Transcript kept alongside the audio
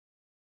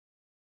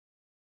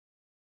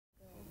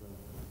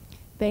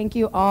Thank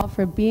you all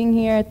for being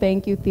here.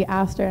 Thank you,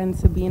 Theaster and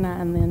Sabina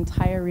and the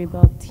entire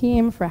Rebuild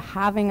team for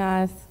having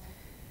us.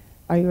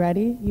 Are you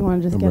ready? You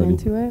want to just get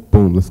into it?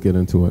 Boom, let's get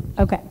into it.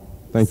 Okay.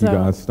 Thank you,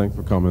 guys. Thanks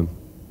for coming.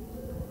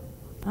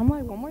 I'm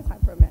like, one more time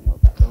for a minute.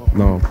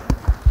 No.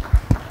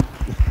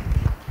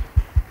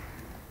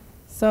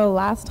 So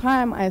last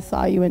time I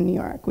saw you in New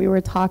York, we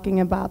were talking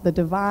about the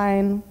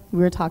divine, we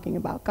were talking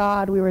about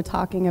God, we were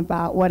talking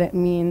about what it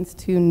means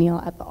to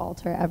kneel at the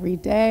altar every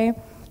day,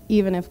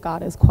 even if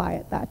God is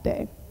quiet that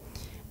day.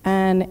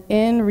 And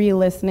in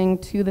re-listening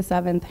to the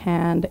seventh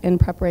hand in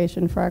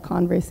preparation for our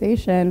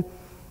conversation,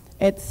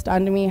 it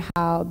stunned me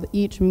how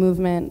each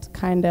movement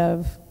kind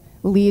of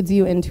leads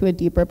you into a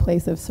deeper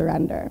place of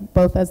surrender,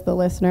 both as the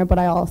listener, but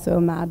I also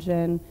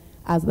imagine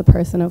as the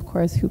person, of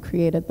course, who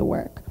created the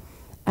work.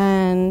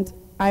 And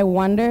I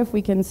wonder if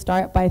we can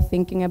start by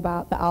thinking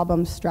about the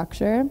album's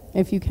structure,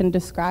 if you can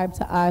describe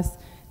to us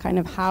kind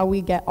of how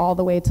we get all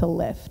the way to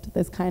lift,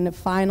 this kind of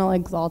final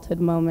exalted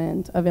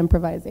moment of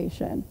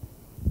improvisation,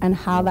 and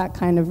how that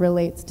kind of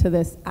relates to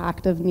this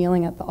act of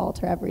kneeling at the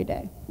altar every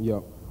day.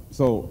 Yeah.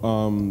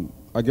 So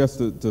I guess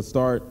to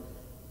start,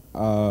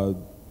 I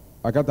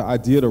got the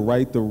idea to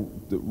write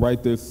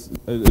this.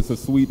 It's a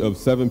suite of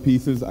 7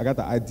 pieces. I got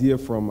the idea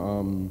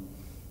from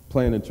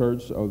playing in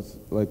church. I was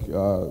like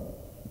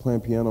playing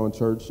piano in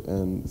church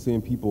and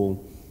seeing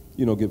people,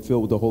 get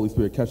filled with the Holy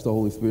Spirit, catch the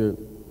Holy Spirit,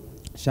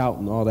 shout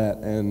and all that,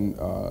 and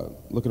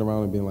looking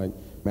around and being like,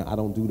 man, I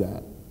don't do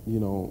that.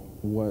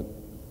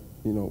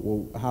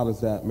 Well, how does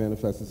that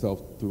manifest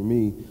itself through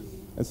me?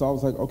 And so I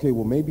was like, okay,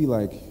 well, maybe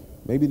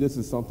this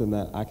is something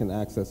that I can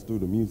access through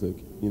the music,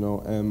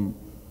 and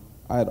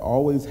I'd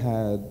always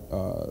had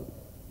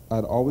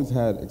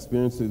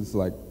experiences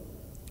like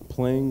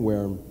playing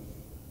where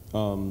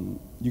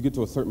you get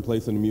to a certain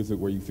place in the music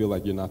where you feel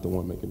like you're not the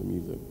one making the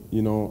music,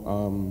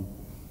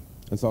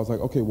 and so I was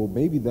like, okay, well,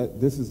 maybe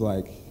this is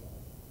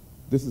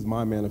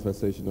my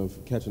manifestation of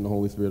catching the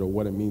Holy Spirit, or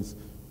what it means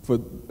for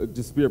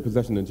just spirit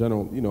possession in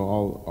general. I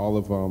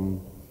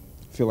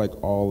feel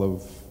like all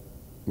of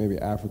maybe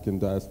African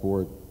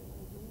diasporic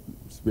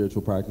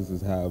spiritual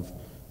practices have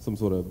some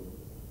sort of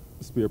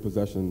spirit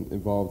possession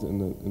involved in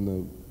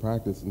the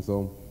practice, and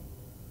so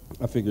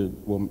I figured,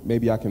 well,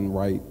 maybe I can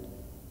write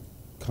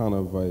kind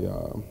of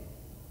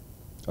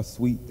a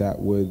suite that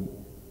would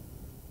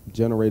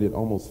generate it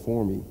almost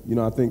for me.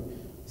 I think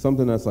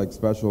something that's like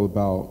special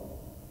about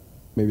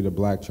maybe the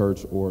Black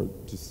church, or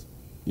just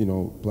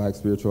Black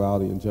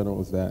spirituality in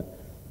general, is that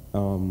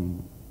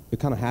it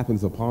kind of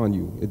happens upon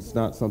you. It's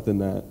not something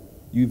that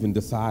you even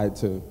decide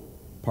to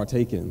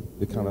partake in.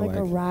 It kind of like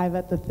arrive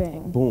at the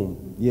thing.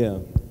 Boom, yeah.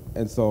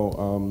 And so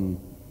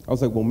I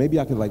was like, well, maybe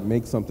I could like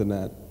make something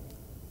that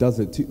does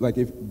it too. Like,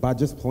 if by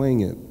just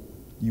playing it,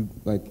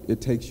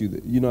 it takes you.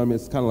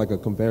 It's kind of like a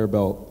conveyor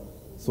belt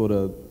sort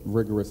of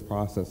rigorous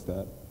process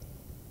that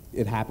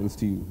it happens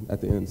to you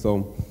at the end.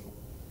 So,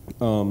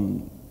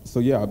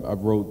 yeah, I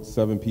wrote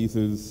 7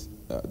 pieces.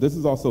 This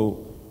is also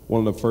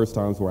one of the first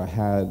times where I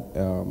had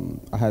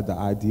the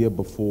idea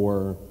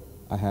before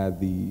I had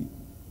the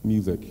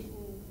music,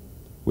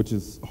 which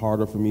is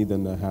harder for me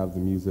than to have the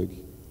music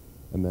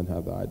and then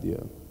have the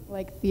idea.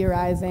 Like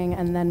theorizing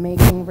and then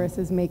making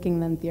versus making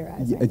then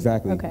theorizing. Yeah,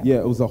 exactly. Okay. Yeah,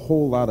 it was a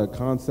whole lot of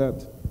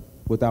concept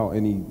without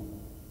any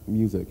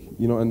music,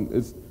 and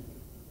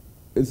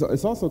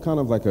it's also kind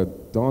of like a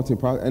daunting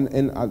process.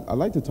 And I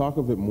like to talk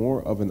of it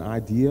more of an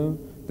idea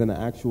than an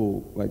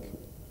actual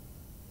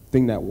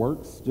thing that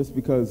works, just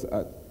because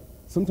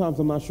sometimes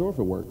I'm not sure if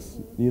it works.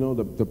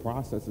 The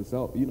process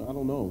itself. I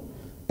don't know.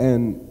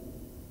 And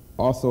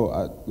also,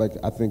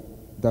 I think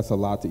that's a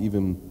lot to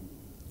even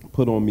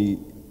put on me,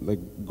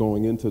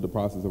 going into the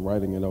process of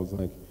writing it. I was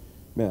like,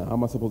 man, how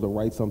am I supposed to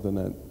write something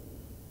that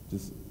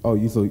just,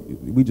 so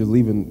we just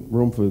leaving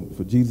room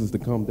for Jesus to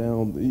come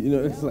down?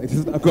 It's like,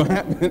 it's not gonna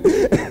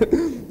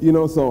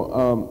happen.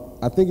 So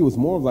I think it was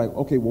more of like,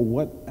 okay, well,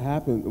 what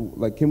happened?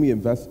 Like, can we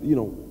invest?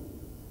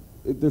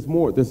 There's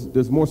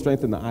more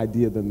strength in the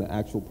idea than the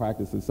actual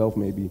practice itself,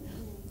 maybe,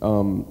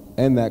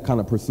 and that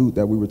kind of pursuit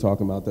that we were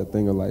talking about, that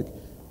thing of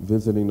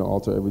visiting the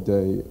altar every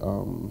day,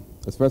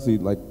 especially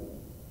right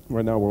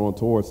now we're on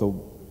tour,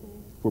 so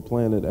we're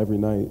playing it every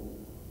night.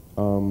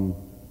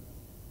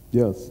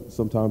 Yes,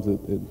 sometimes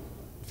it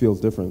feels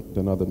different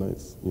than other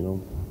nights,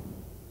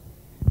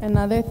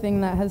 Another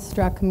thing that has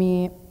struck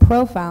me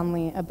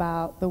profoundly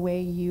about the way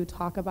you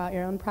talk about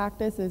your own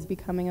practice is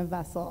becoming a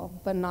vessel,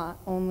 but not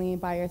only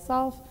by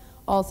yourself,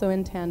 also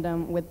in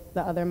tandem with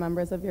the other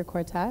members of your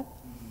quartet.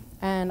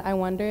 And I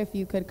wonder if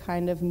you could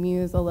kind of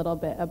muse a little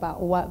bit about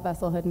what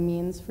vesselhood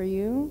means for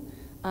you,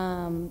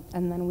 and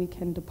then we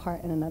can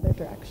depart in another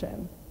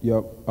direction.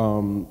 Yep.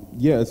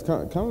 Yeah, it's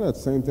kind of that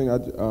same thing.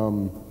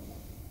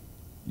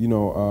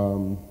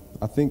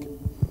 I think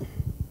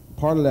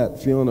part of that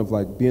feeling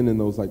of being in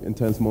those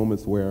intense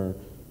moments where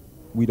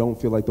we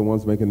don't feel like the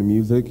ones making the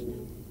music,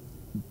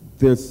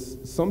 there's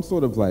some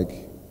sort of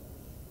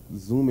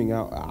zooming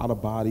out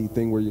of body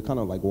thing where you're kind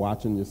of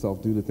watching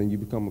yourself do the thing. You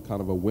become kind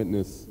of a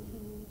witness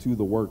to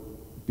the work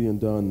being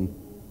done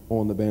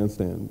on the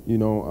bandstand, you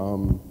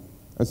know.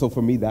 And so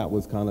for me, that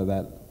was kind of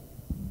that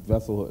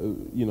vessel,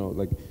 you know,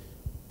 like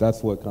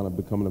that's what kind of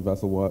becoming a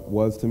vessel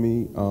was to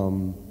me.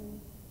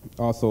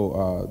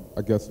 Also,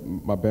 I guess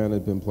my band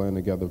had been playing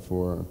together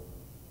for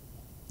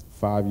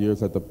 5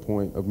 years at the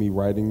point of me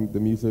writing the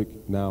music,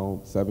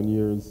 now 7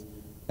 years.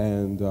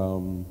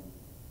 And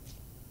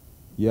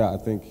yeah,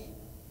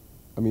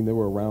 I mean, they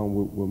were around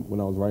when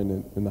I was writing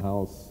it in the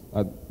house.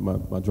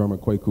 My drummer,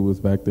 Kwaku, was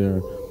back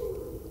there.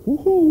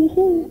 Woohoo,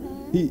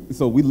 woohoo.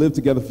 So we lived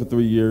together for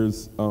 3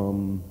 years.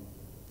 So,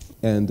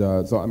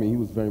 I mean, he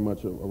was very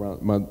much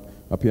around.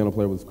 My piano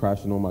player was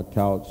crashing on my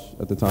couch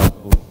at the time.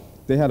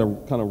 They had a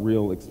kind of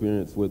real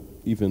experience with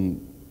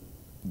even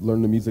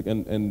learning the music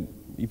and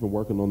even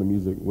working on the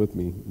music with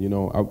me. You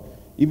know,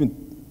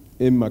 even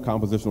in my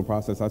compositional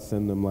process, I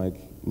send them like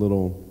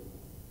little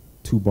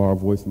 2-bar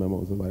voice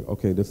memos. They're like,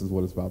 okay, this is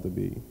what it's about to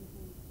be.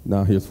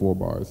 Now here's 4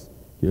 bars,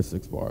 here's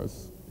 6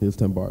 bars, here's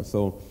 10 bars.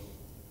 So,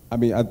 I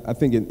mean, I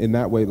think in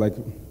that way, like,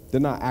 they're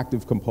not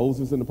active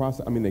composers in the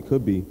process. I mean, they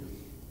could be.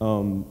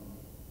 And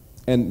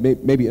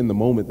maybe in the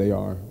moment they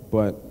are,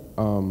 but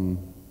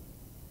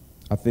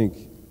I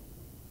think,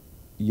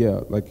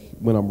 yeah, like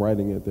when I'm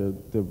writing it,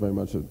 they're very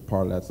much a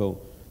part of that.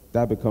 So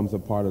that becomes a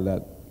part of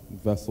that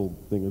vessel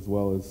thing as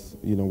well, as,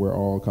 you know, we're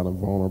all kind of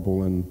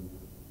vulnerable and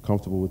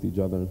comfortable with each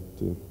other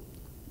to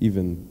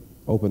even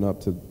open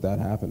up to that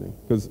happening.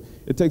 Because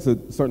it takes a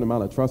certain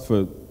amount of trust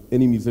for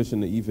any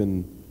musician to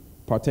even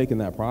partake in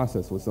that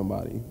process with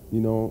somebody, you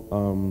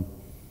know?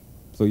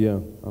 So yeah,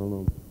 I don't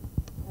know.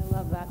 I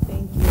love that,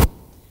 thank you.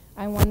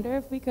 I wonder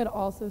if we could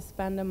also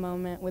spend a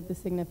moment with the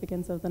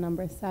significance of the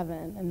number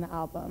 7 in the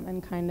album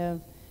and kind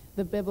of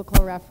the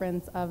biblical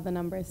reference of the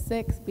number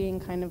 6 being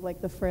kind of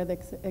like the further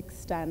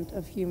extent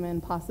of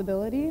human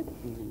possibility.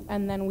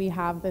 And then we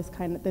have this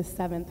this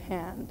 7th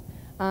hand.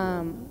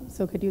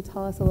 So could you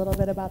tell us a little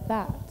bit about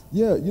that?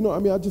 Yeah, you know, I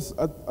mean, I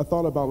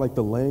thought about like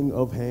the laying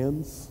of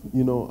hands,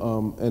 you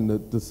know, and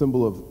the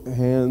symbol of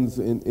hands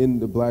in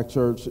the Black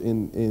church,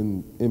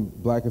 in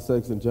Black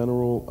aesthetics in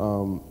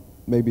general.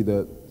 Maybe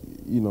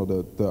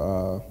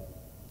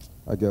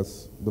I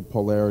guess the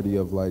polarity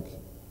of like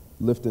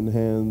lifting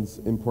hands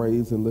in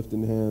praise and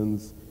lifting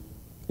hands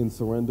in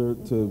surrender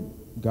to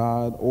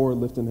God, or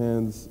lifting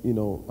hands, you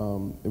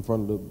know, in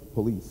front of the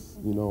police,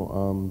 you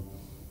know.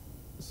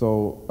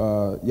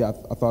 So yeah,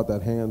 I thought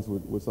that hands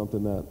were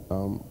something that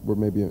were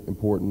maybe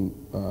important,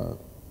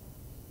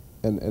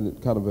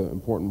 and kind of an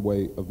important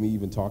way of me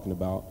even talking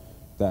about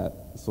that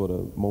sort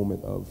of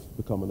moment of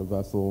becoming a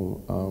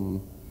vessel.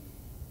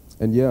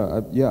 And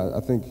yeah, I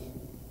think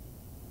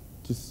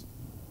just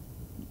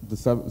the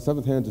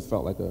seventh hand just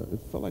felt like a vibe.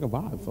 It felt like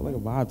a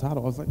vibe title.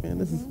 I was like, man,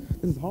 this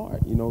is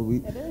hard. You know,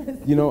 It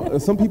is. you know,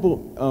 some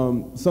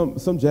people,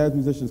 some jazz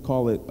musicians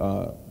call it.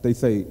 They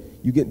say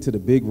you get into the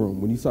big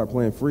room when you start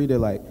playing free. They're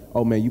like,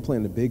 oh man, you play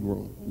in the big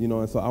room. You know,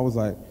 and so I was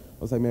like,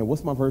 man,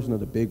 what's my version of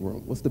the big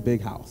room? What's the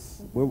big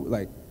house?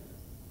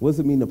 What does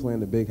it mean to play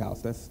in the big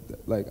house? That's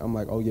like, I'm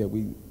like, oh yeah,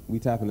 we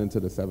tapping into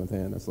the seventh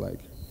hand. That's like,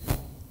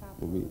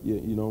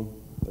 you know,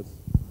 that's.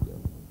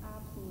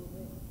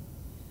 Absolutely.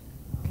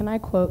 Can I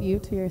quote you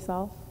to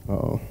yourself?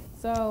 Uh-oh.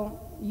 So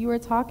you were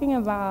talking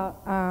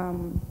about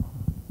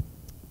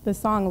the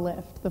song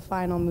Lift, the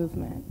final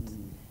movement.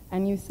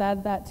 And you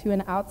said that to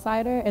an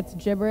outsider, it's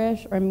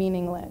gibberish or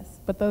meaningless,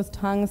 but those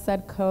tongues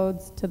said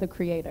codes to the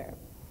creator.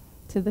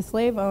 To the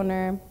slave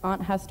owner,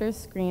 Aunt Hester's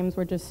screams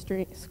were just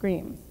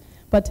screams.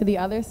 But to the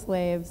other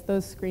slaves,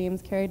 those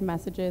screams carried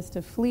messages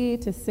to flee,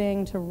 to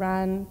sing, to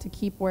run, to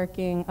keep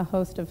working, a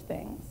host of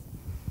things.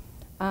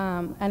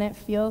 And it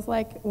feels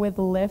like with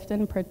Lift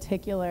in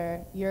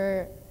particular,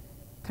 you're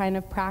kind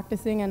of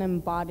practicing and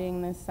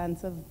embodying this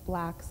sense of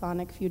Black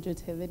sonic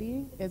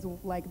fugitivity is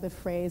like the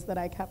phrase that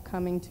I kept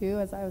coming to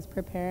as I was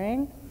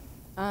preparing.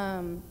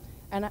 And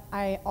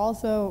I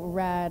also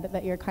read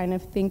that you're kind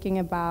of thinking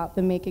about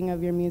the making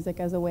of your music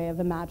as a way of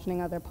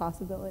imagining other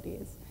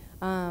possibilities.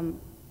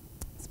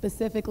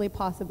 Specifically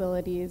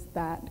possibilities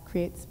that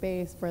create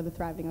space for the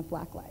thriving of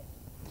Black life.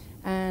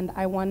 And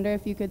I wonder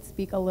if you could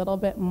speak a little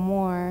bit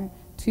more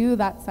to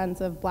that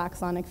sense of Black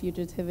sonic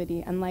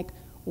fugitivity and like,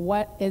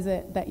 what is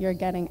it that you're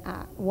getting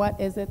at? What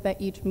is it that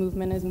each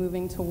movement is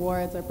moving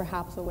towards or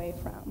perhaps away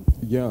from?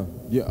 Yeah.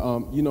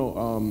 You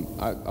know,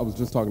 I was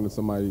just talking to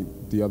somebody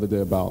the other day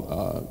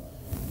about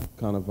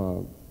kind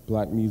of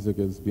Black music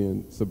as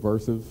being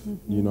subversive,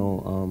 you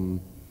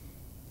know,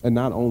 and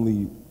not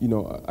only, you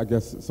know, I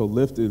guess, so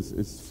Lift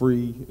is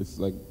free, it's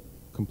like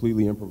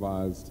completely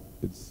improvised,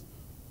 it's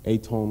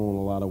atonal in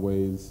a lot of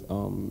ways.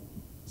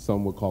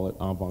 Some would call it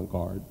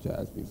avant-garde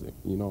jazz music,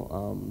 you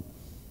know,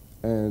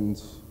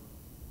 and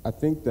I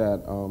think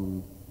that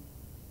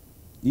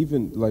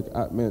even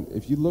like, man,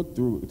 if you look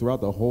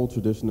throughout the whole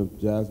tradition of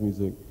jazz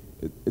music,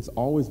 it's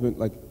always been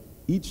like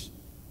each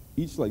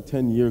like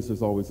 10 years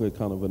there's always like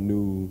kind of a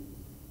new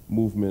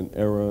movement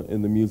era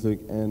in the music,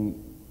 and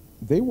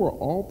they were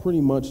all pretty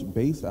much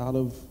based out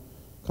of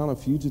kind of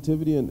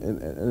fugitivity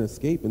and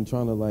escape and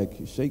trying to like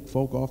shake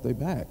folk off their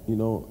back, you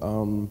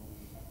know.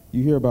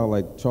 you hear about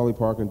like Charlie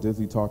Parker and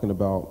Dizzy talking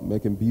about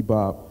making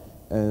bebop,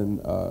 and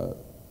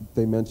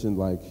they mentioned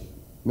like,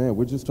 man,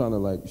 we're just trying to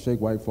like shake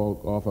white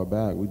folk off our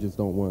back. We just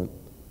don't want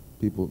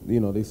people,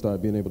 they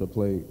start being able to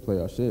play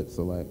our shit.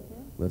 So like,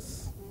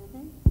 let's,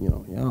 you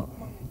know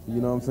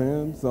what I'm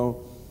saying?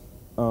 So,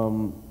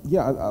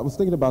 yeah, I was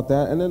thinking about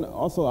that, and then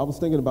also I was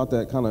thinking about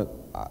that kind of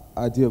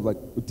idea of like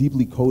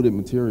deeply coded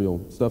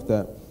material, stuff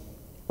that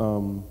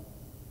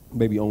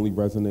maybe only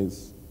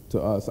resonates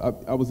to us.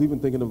 I was even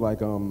thinking of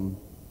like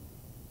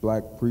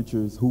black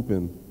preachers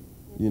hooping,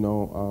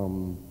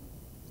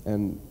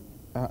 and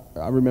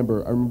I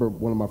remember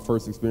one of my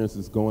first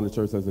experiences going to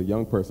church as a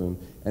young person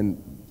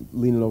and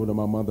leaning over to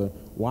my mother,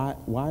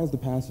 why is the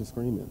pastor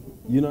screaming?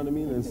 You know what I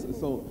mean? And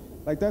so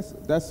like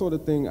that sort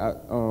of thing.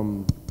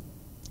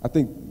 I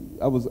think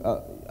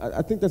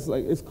that's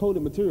like, it's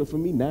coded material for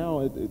me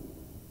now.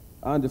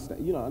 I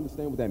understand, I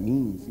understand what that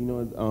means.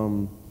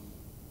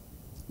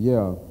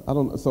 Yeah, I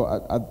don't. So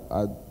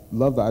I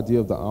love the idea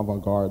of the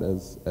avant-garde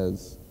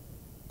as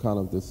kind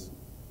of this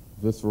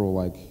visceral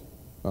like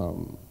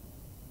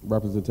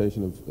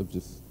representation of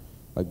just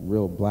like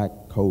real black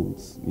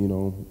codes.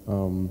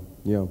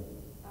 Yeah.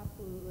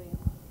 Absolutely.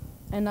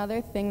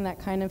 Another thing that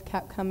kind of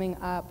kept coming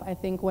up, I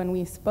think, when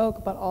we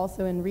spoke, but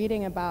also in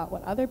reading about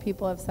what other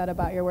people have said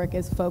about your work,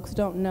 is folks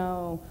don't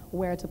know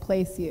where to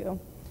place you.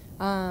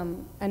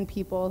 And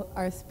people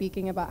are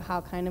speaking about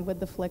how kind of with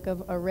the flick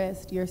of a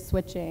wrist, you're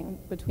switching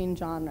between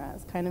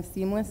genres kind of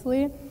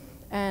seamlessly.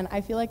 And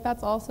I feel like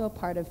that's also a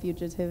part of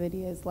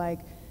fugitivity, is like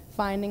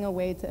finding a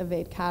way to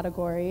evade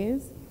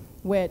categories,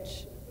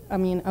 which, I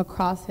mean,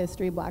 across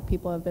history, black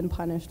people have been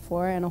punished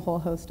for in a whole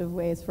host of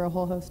ways for a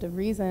whole host of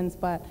reasons.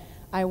 But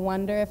I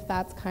wonder if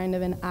that's kind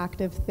of an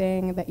active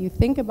thing that you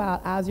think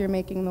about as you're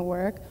making the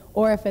work,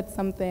 or if it's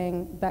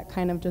something that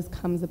kind of just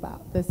comes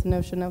about, this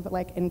notion of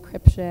like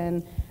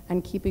encryption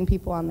and keeping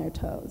people on their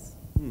toes.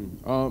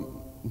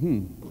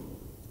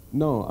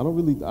 No, I don't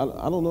really,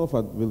 I don't know if I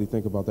really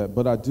think about that,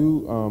 but I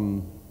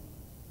do,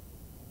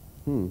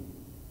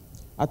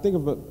 I think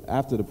of it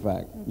after the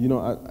fact.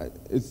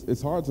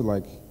 It's hard to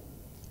like,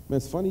 man,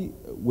 it's funny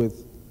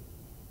with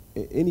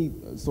any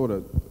sort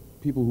of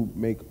people who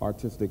make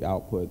artistic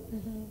output,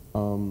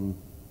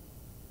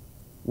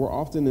 we're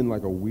often in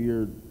like a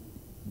weird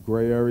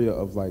gray area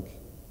of like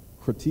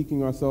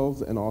critiquing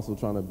ourselves and also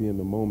trying to be in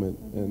the moment.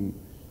 And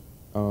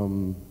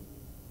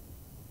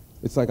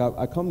it's like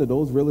I come to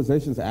those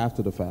realizations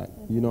after the fact,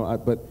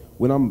 but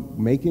when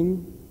I'm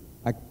making,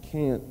 I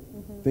can't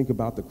think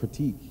about the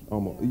critique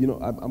almost.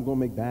 I'm gonna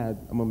make bad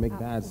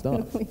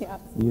stuff.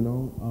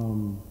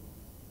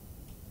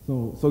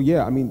 So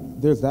yeah, I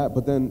mean, there's that,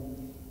 but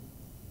then,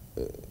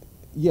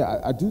 yeah,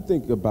 I do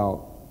think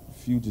about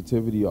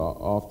fugitivity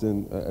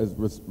often,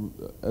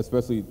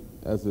 especially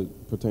as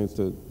it pertains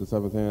to the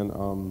seventh hand.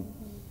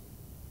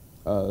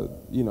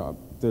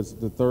 There's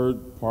the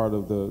third part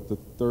of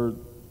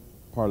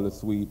the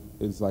suite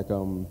is like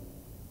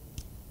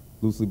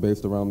loosely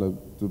based around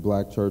the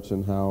black church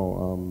and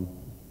how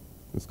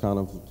it's kind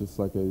of just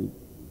like a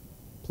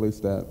place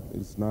that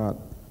is not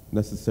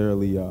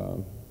necessarily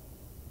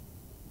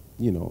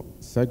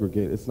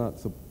segregated. It's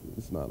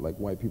not like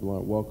white people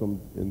aren't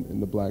welcome in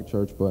the black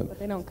church, but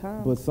they don't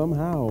come. But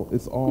somehow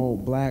it's all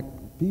black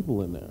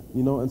people in there,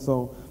 and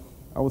so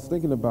I was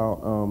thinking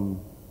about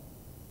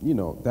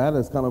that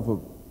as kind of a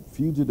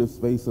fugitive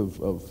space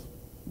of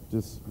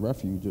just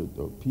refuge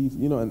or peace,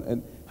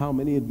 and how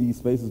many of these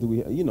spaces do we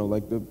have?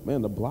 Like the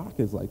block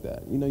is like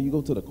that. You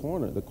go to the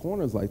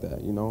corner's like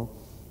that.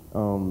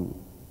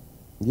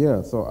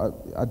 Yeah. So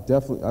I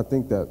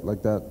think that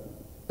like that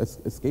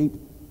escape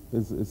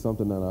is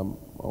something that I'm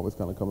always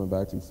kind of coming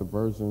back to.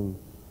 Subversion,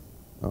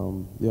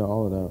 yeah,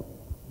 all of that.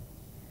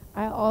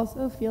 I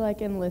also feel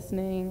like in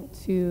listening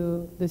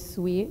to the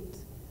suite,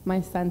 my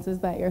sense is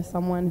that you're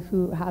someone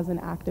who has an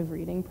active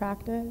reading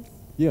practice.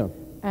 Yeah.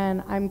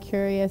 And I'm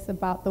curious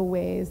about the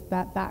ways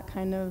that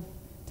kind of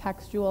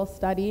textual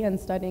study and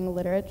studying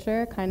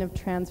literature kind of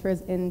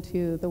transfers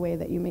into the way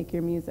that you make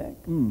your music.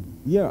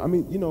 Yeah, I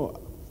mean,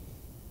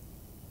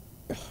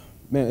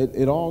 man,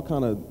 it all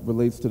kind of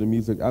relates to the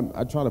music.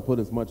 I try to put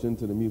as much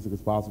into the music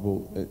as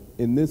possible.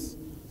 In this,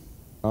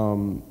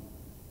 in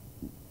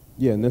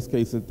this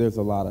case, there's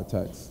a lot of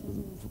text.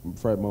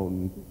 Fred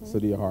Moten,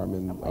 Saidiya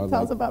Hartman. Tell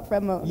us about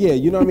Fred Moten.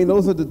 Yeah, I mean,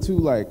 those are the two,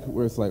 like,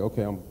 where it's like,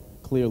 okay, I'm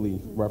clearly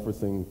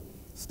referencing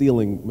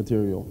stealing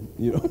material,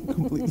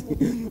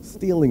 completely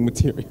stealing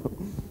material.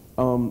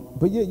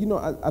 But yeah,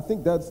 I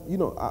think that's,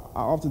 I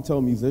often tell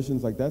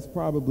musicians, like, that's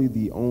probably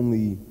the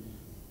only,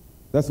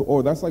 that's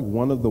like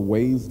one of the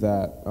ways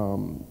that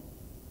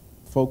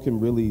folk can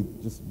really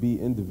just be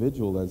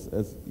individual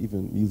as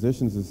even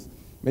musicians is,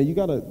 man, you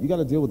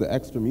gotta deal with the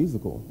extra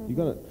musical.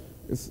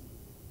 This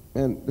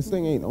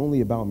thing ain't only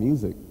about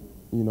music,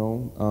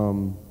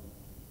 and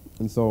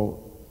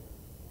so,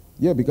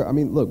 yeah, because, I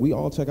mean, look, we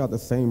all check out the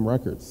same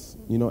records.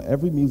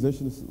 Every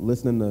musician's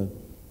listening to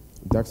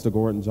Dexter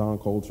Gordon, John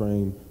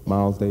Coltrane,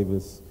 Miles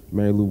Davis,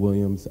 Mary Lou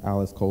Williams,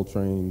 Alice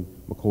Coltrane,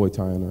 McCoy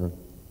Tyner.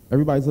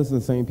 Everybody's listening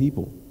to the same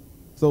people.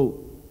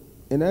 So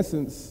in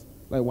essence,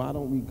 like, why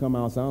don't we come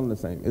out sounding the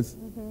same? It's,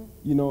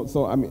 you know,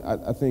 so I mean,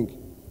 I think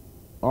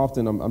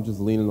often I'm just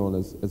leaning on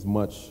as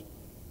much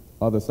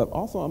other stuff.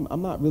 Also,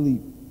 I'm not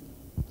really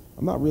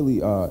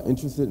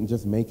interested in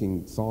just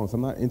making songs.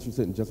 I'm not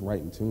interested in just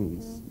writing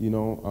tunes. You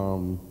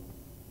know,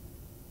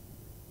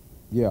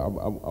 yeah, I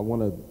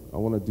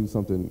wanna do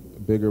something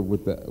bigger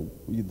with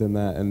than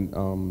that.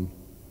 And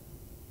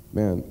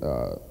man,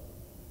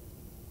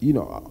 you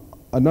know,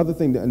 another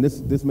thing, and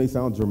this may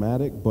sound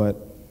dramatic,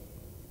 but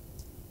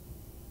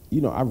you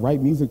know, I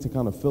write music to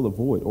kind of fill a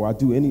void, or I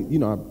do you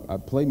know, I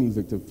play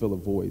music to fill a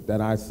void that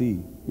I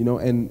see. You know,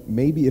 and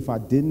maybe if I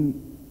didn't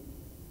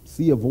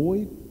see a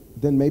void,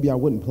 then maybe I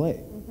wouldn't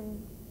play.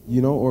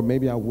 You know, or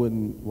maybe I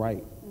wouldn't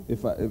write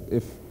if I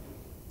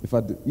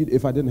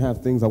didn't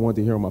have things I wanted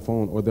to hear on my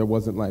phone, or there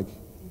wasn't like,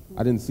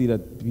 I didn't see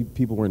that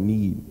people were in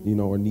need, you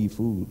know, or need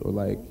food, or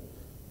like,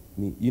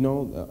 you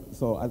know,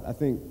 so I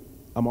think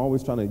I'm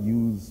always trying to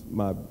use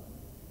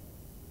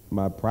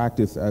my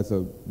practice as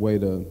a way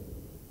to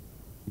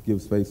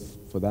give space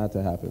for that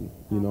to happen,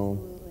 you know.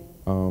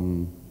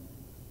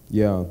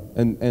 Yeah,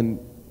 and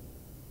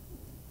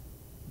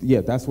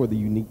yeah, that's where the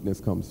uniqueness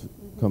comes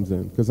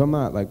in, because I'm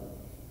not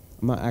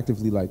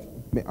actively like,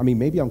 I mean,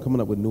 maybe I'm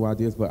coming up with new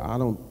ideas, but I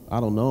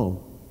don't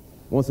know.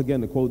 Once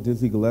again, to quote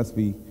Dizzy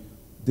Gillespie,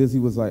 Dizzy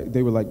was like,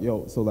 they were like,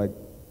 yo, so like,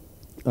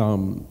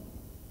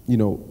 you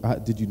know,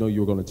 did you know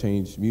you were going to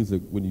change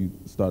music when you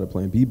started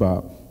playing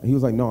bebop? And he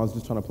was like, no, I was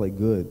just trying to play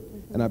good.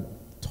 And I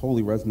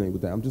totally resonate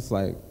with that. I'm just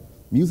like,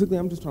 musically,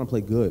 I'm just trying to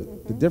play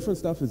good. The different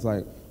stuff is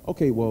like,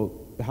 okay, well,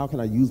 how can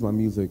I use my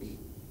music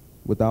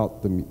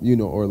without the, you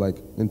know, or like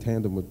in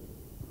tandem with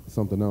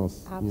something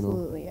else?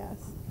 Absolutely, you know?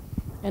 yes.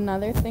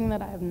 Another thing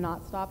that I have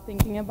not stopped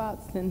thinking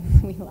about since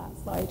we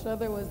last saw each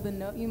other was the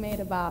note you made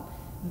about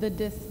the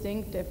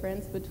distinct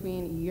difference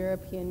between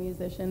European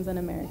musicians and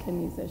American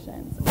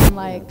musicians. And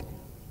like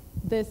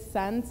this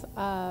sense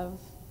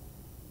of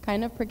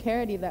kind of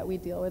precarity that we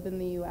deal with in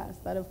the US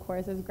that of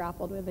course is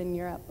grappled with in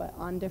Europe, but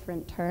on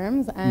different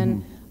terms.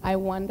 And I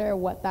wonder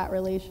what that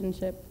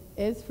relationship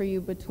is for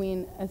you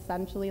between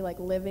essentially like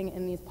living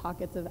in these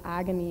pockets of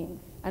agony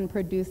and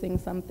producing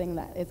something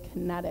that is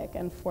kinetic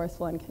and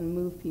forceful and can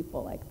move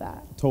people like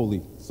that.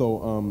 Totally. So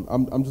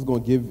I'm just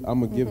gonna give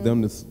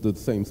them the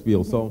same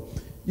spiel. So,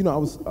 you know,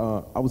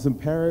 I was in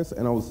Paris,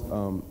 and I was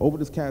over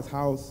this cat's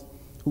house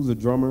who's a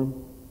drummer.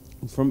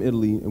 He's from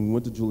Italy, and we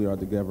went to Juilliard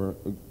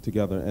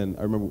together. And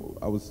I remember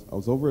I was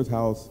over his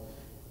house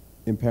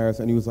in Paris,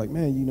 and he was like,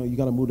 man, you know, you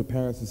gotta move to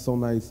Paris. It's so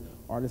nice.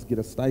 Artists get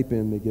a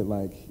stipend. They get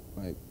like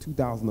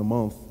 $2,000 a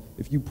month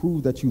if you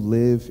prove that you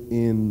live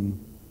in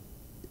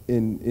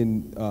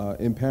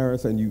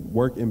Paris and you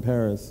work in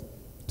Paris.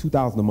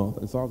 $2,000 a month.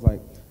 And so I was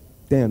like,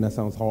 damn, that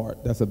sounds hard.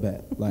 That's a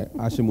bet. Like,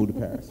 I should move to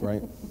Paris,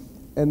 right?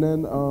 And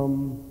then,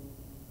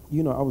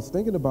 you know, I was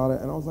thinking about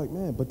it, and I was like,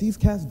 man, but these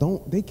cats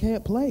they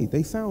can't play.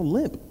 They sound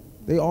limp.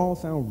 They all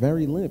sound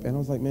very limp. And I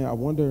was like, man, I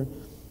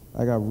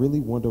really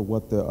wonder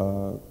what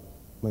the,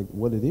 like,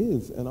 what it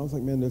is. And I was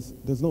like, man,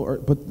 there's no,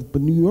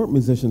 but New York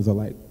musicians are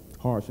like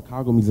hard.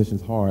 Chicago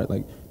musicians hard.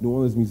 Like, New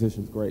Orleans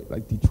musicians great.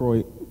 Like,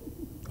 Detroit,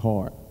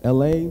 hard.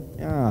 LA,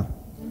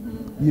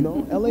 you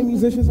know, LA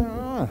musicians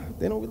are,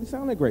 they don't really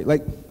sound that great.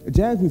 Like,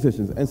 jazz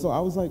musicians. And so I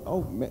was like,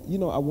 oh, man, you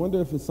know, I wonder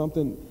if it's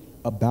something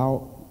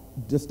about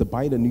just the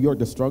bite of New York,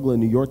 the struggle in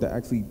New York that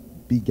actually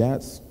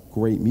begats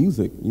great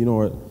music, you know,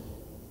 or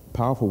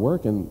powerful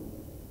work. And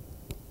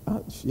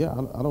yeah,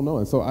 I don't know.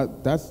 And so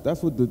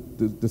that's what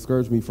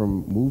discouraged me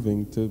from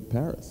moving to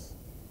Paris.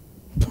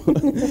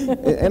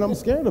 And I'm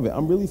scared of it.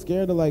 I'm really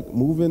scared of like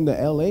moving to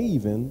LA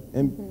even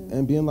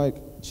and being like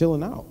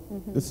chilling out.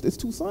 It's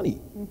too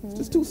sunny. It's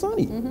just too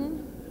sunny.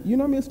 You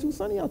know what I mean? It's too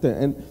sunny out there.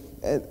 And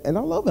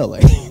I love LA.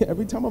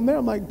 Every time I'm there,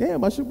 I'm like,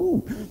 damn, I should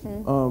move.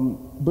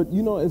 But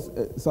you know,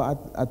 so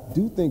I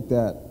do think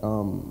that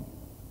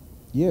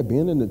yeah,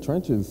 being in the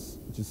trenches,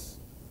 just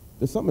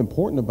there's something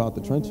important about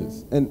the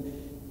trenches. And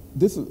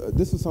this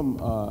is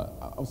something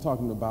I was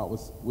talking about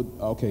with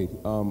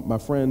my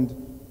friend.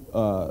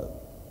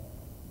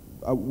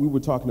 We were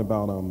talking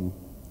about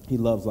he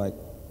loves like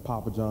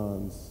Papa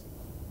John's,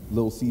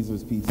 Little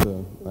Caesar's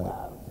pizza, like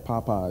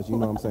Popeyes, you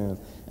know what I'm saying?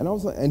 And I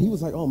was like, and he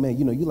was like, oh man,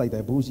 you know, you like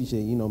that bougie shit,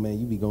 you know, man,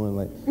 you be going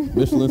like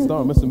Michelin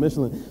star, Mr.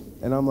 Michelin.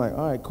 And I'm like,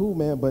 all right, cool,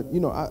 man. But you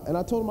know,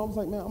 I told him, I was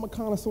like, man, I'm a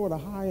connoisseur of the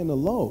high and the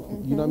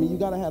low. You know what I mean? You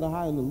gotta have the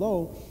high and the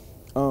low.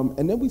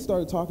 And then we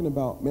started talking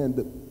about, man,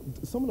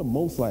 some of the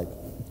most like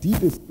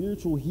deepest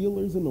spiritual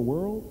healers in the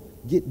world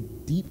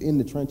get deep in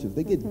the trenches.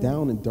 They get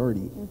down and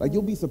dirty. Like,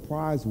 you'll be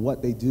surprised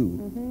what they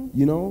do.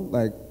 You know,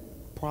 like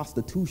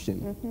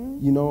prostitution.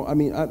 You know, I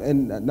mean,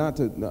 and not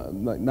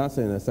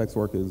saying that sex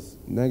work is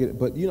negative,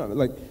 but you know,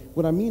 like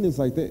what I mean is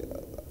like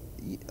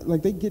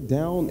they get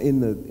down in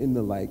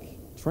the like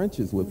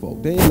trenches with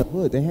folk. They in the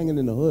hood. They hanging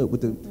in the hood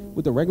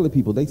with the regular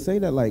people. They say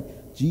that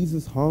like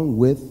Jesus hung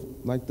with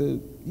like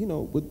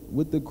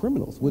with the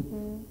criminals, with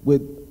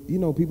you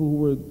know, people who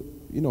were,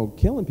 you know,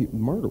 killing people,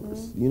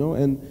 murderers. You know,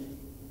 and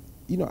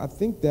you know, I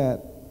think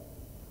that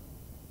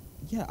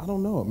yeah, I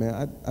don't know,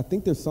 man. I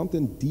think there's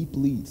something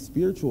deeply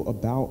spiritual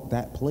about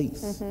that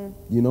place.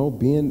 You know,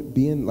 being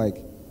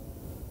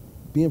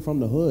from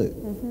the hood.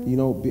 You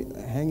know,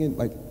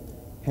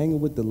 hanging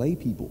with the lay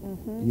people.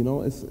 You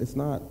know, it's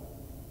not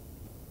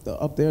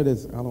up there.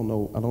 There's I don't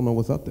know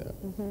what's up there.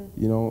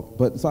 You know,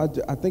 but so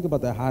I think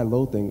about that high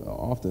low thing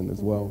often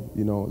as well.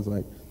 You know, it's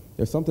like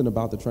there's something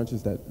about the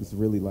trenches that is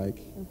really like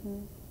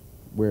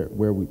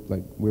where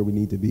we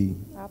need to be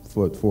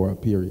for a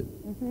period.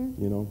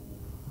 You know.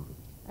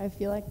 I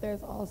feel like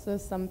there's also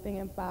something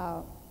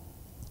about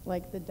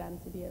like the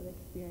density of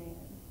experience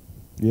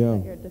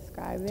that you're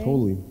describing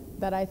totally.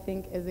 that I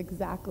think is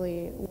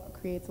exactly what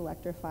creates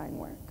electrifying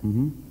work.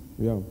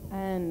 Yeah.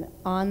 And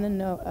on the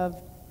note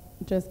of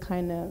just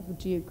kind of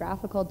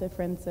geographical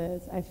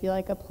differences, I feel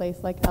like a place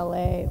like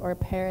LA or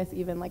Paris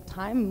even, like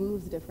time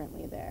moves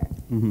differently there.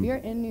 If you're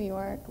in New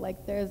York,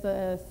 like there's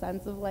a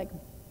sense of like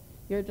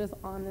you're just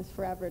on this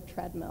forever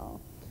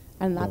treadmill.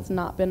 And that's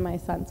not been my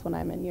sense when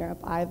I'm in Europe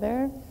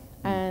either.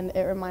 And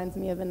it reminds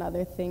me of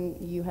another thing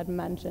you had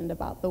mentioned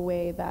about the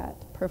way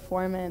that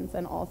performance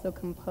and also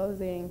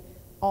composing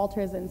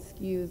alters and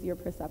skews your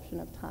perception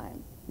of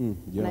time.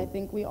 And I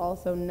think we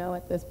also know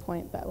at this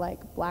point that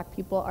like black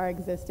people are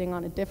existing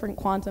on a different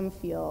quantum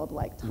field,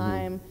 like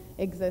time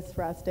exists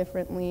for us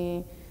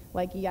differently.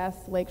 Like yes,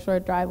 Lakeshore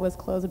Drive was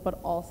closed,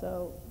 but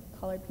also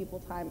colored people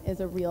time is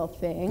a real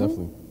thing.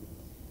 Definitely.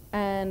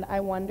 And I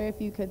wonder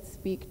if you could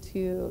speak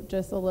to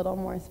just a little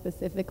more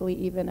specifically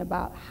even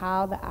about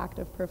how the act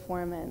of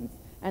performance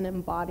and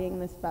embodying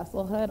this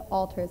vesselhood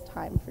alters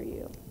time for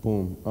you.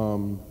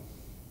 Boom.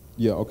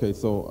 Yeah, okay,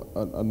 so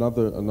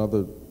another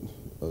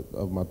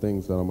of my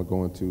things that I'm gonna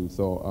go into.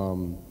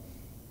 So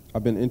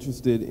I've been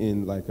interested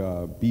in like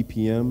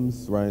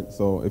BPMs, right?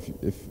 So if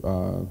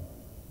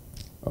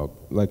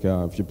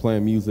you're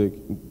playing music,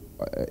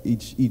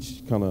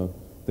 each kind of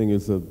thing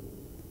is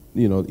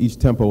each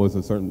tempo is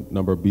a certain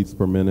number of beats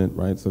per minute,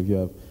 right? So if you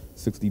have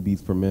 60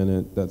 beats per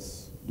minute,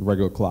 that's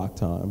regular clock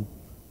time,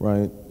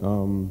 right?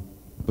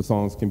 But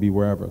songs can be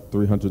wherever,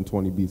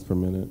 320 beats per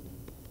minute,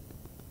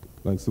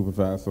 like super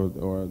fast, or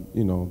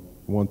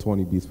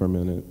 120 beats per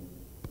minute.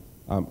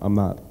 I'm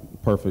not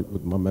perfect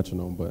with my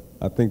metronome, but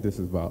I think this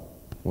is about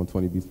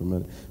 120 beats per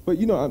minute. But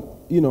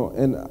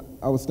and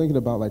I was thinking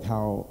about like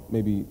how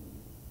maybe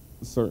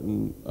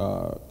certain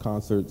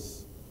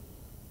concerts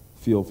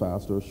feel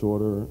faster or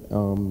shorter,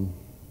 and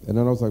then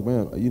I was like,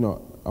 man,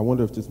 I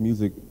wonder if just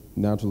music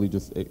naturally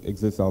just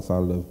exists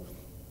outside of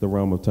the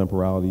realm of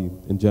temporality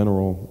in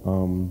general,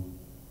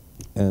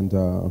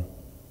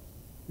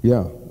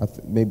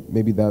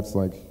 maybe that's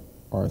like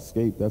our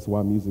escape. That's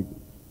why music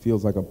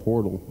feels like a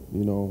portal,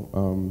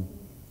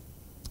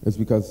 it's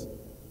because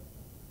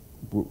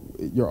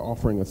you're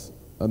offering us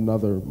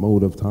another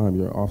mode of time.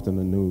 You're offering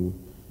a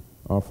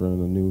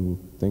new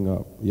thing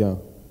up. Yeah,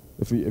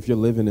 if you're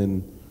living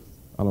in,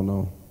 I don't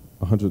know,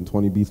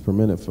 120 beats per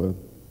minute for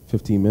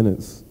 15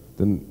 minutes,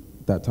 then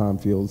that time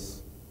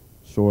feels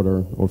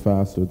shorter or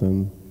faster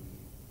than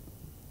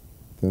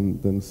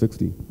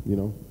 60,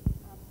 Absolutely.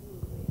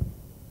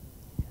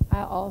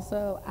 I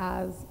also,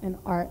 as an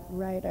art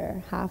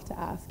writer, have to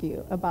ask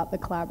you about the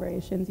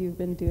collaborations you've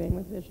been doing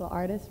with visual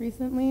artists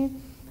recently.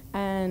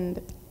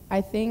 And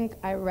I think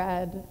I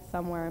read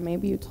somewhere,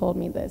 maybe you told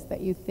me this,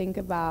 that you think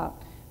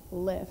about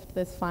lift,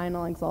 this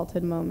final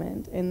exalted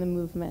moment in the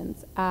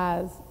movements,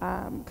 as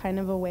kind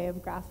of a way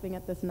of grasping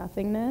at this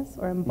nothingness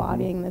or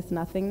embodying this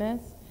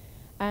nothingness.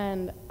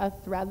 And a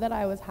thread that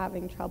I was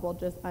having trouble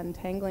just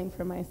untangling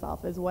for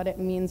myself is what it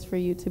means for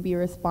you to be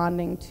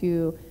responding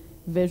to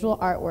visual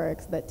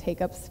artworks that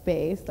take up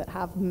space, that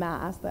have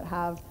mass, that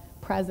have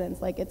presence.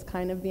 Like it's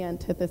kind of the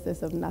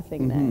antithesis of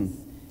nothingness.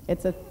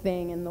 It's a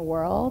thing in the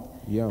world.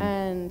 Yeah.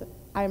 And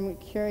I'm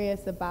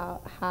curious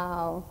about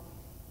how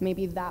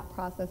maybe that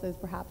process is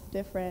perhaps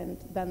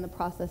different than the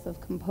process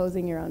of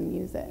composing your own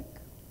music.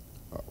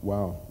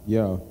 Wow,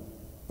 yeah.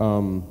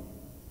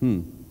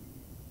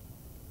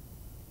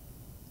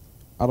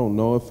 I don't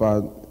know if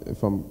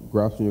I'm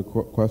grasping your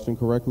question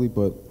correctly,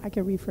 but I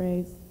could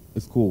rephrase.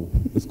 It's cool.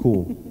 It's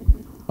cool.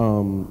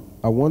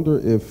 I wonder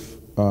if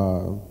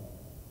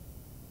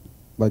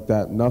like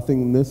that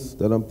nothingness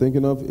that I'm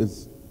thinking of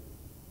is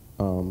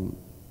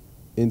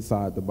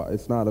inside the body.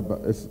 It's not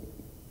about.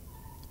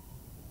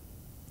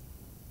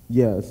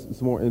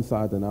 It's more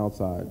inside than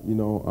outside.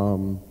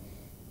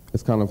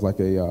 It's kind of like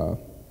a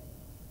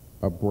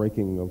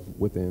breaking of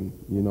within.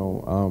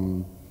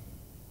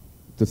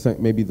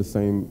 Maybe the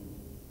same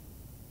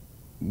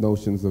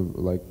notions of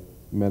like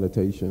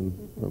meditation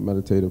or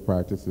meditative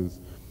practices,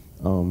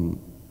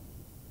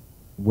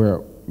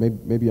 where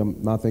maybe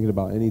I'm not thinking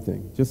about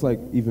anything. Just like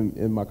even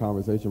in my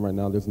conversation right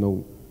now, there's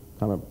no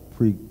kind of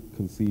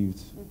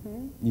preconceived,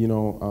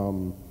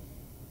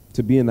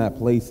 to be in that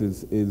place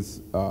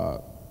is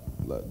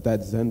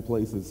that Zen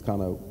place is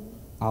kind of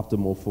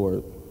optimal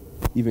for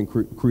even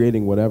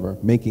creating whatever,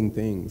 making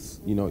things.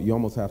 You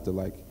almost have to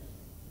like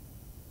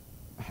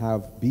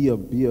be a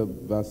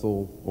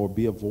vessel or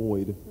be a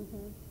void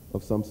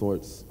of some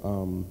sorts,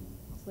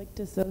 It's like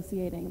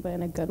dissociating, but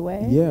in a good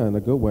way. Yeah, in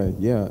a good way.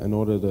 Yeah, in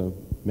order to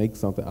make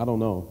something. I don't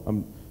know.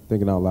 I'm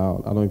thinking out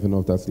loud. I don't even know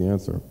if that's the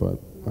answer, but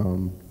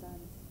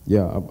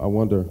yeah, I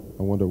wonder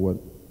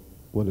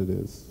what it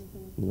is.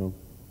 You know.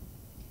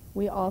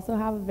 We also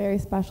have a very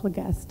special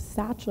guest,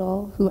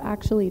 Satchel, who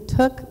actually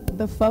took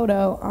the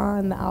photo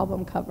on the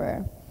album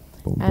cover.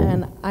 Boom,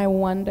 and boom. I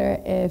wonder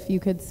if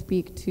you could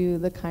speak to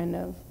the kind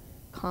of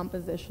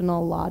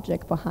compositional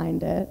logic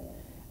behind it.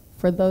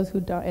 For those who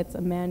don't, it's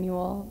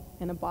Immanuel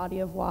in a body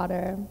of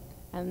water,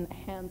 and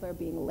hands are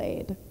being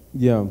laid.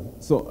 Yeah.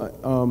 So,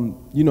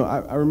 you know,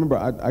 I remember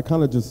I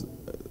kind of just,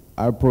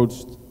 I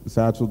approached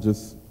Satchel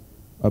just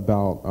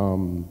about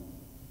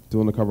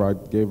doing the cover. I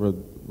gave her,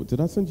 did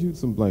I send you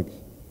some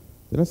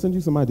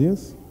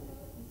ideas?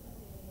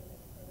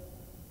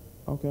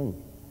 Okay.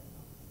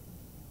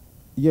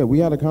 Yeah, we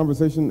had a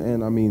conversation,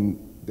 and I mean,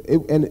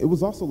 it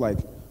was also like,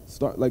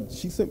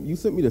 you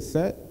sent me the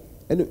set,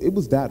 and it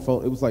was that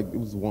photo. It was like, it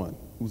was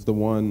the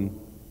one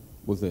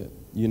was it.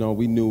 You know,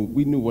 we knew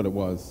what it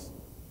was.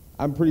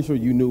 I'm pretty sure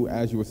you knew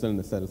as you were sending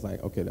the set. It's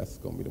like, okay, that's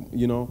gonna be the,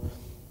 you know.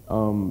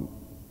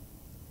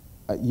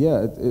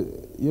 Yeah,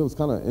 it was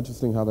kind of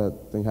interesting how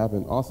that thing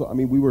happened. Also, I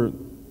mean, we were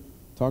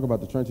talking about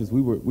the trenches.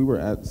 We were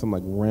at some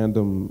like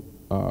random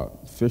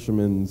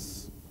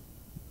fisherman's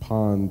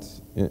pond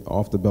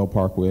off the Bell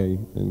Parkway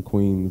in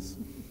Queens.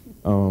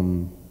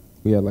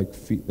 We had like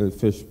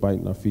fish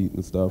biting our feet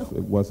and stuff.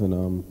 It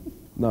wasn't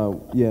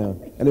no, yeah,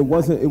 and it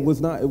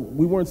was not.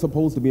 We weren't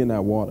supposed to be in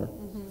that water,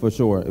 for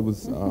sure. It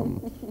was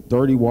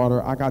dirty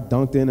water. I got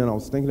dunked in, and I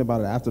was thinking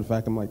about it after the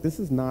fact. I'm like, this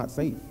is not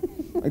safe.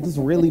 Like, this is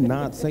really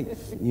not safe.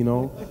 You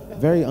know,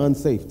 very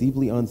unsafe,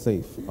 deeply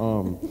unsafe.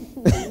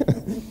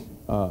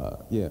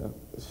 Yeah,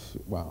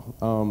 wow.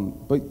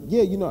 But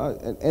yeah, you know,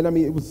 and I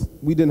mean,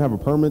 we didn't have a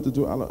permit to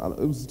do it.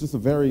 It was just a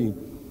very,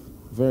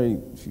 very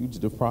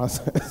fugitive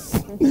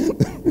process.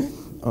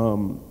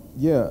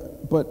 Yeah,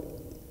 but.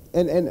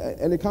 And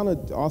it kind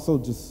of also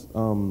just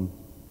kind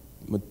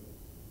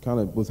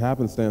of was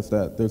happenstance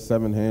that there's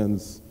 7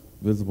 hands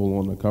visible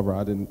on the cover.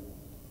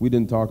 We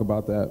didn't talk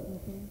about that.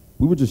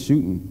 We were just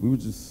shooting. We were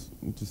just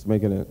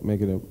making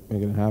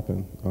it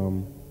happen.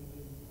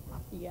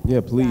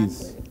 Yeah,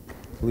 please,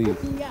 exactly. please.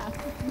 Yeah.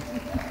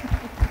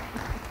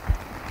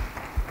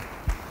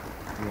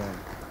 Yeah.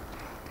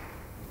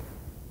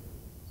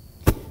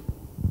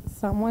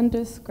 Someone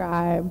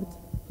described,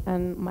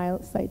 and my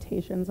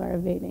citations are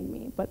evading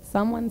me, but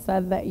someone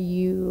said that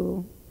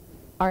you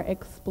are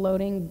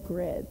exploding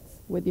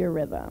grids with your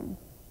rhythm.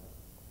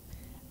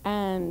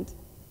 And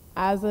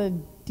as a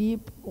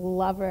deep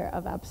lover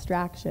of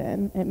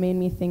abstraction, it made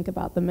me think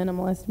about the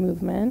minimalist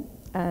movement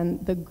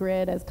and the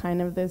grid as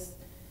kind of this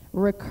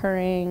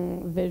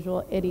recurring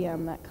visual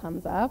idiom that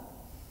comes up.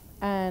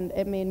 And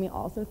it made me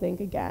also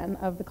think again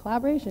of the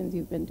collaborations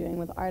you've been doing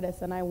with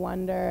artists. And I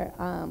wonder,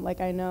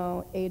 like I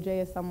know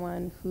AJ is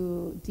someone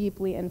who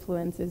deeply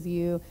influences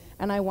you,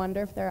 and I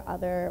wonder if there are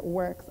other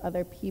works,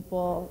 other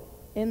people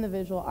in the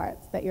visual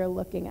arts that you're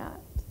looking at.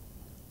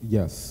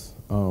 Yes,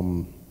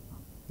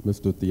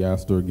 Mr.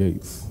 Theaster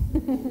Gates.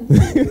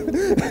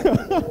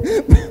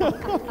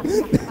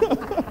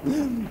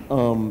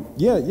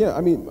 Yeah, I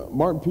mean,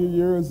 Martin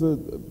Puryear is a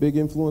big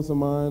influence of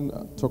mine.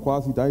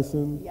 Torquazi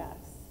Dyson. Yes.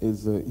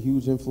 Is a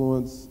huge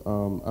influence.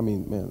 I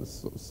mean, man,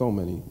 there's so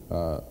many.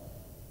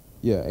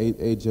 Yeah,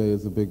 AJ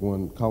is a big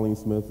one. Colleen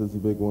Smith is a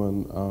big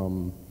one.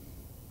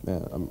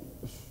 Man,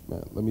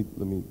 let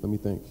me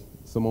think.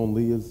 Simone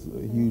Lee is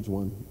a huge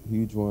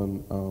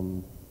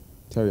one.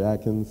 Terry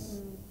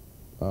Atkins.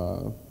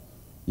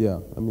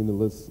 Yeah, I mean the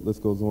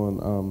list goes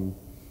on.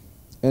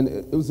 And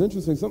it was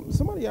interesting.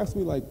 Somebody asked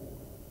me, like,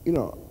 you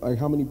know, like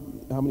how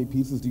many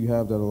pieces do you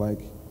have that are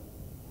like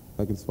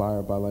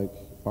inspired by like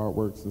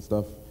artworks and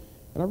stuff.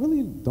 And I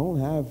really don't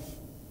have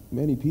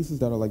many pieces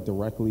that are like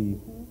directly,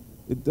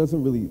 it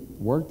doesn't really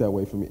work that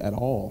way for me at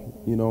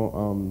all, you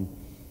know.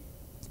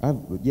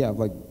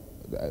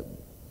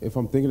 If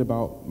I'm thinking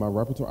about my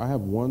repertoire, I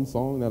have one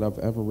song that I've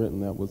ever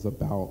written that was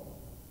about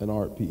an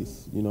art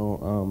piece, you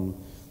know.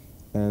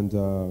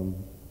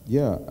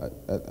 Yeah,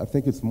 I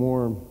think it's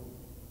more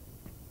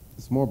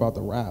about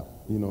the rap,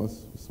 you know.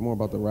 It's more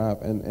about the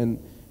rap and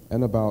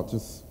about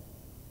just,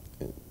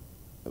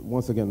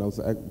 once again, those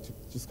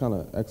just kind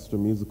of extra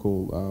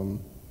musical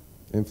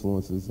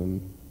influences,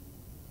 and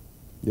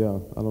yeah,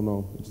 I don't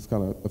know, it just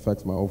kind of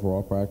affects my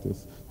overall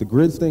practice. The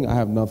grids thing, I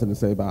have nothing to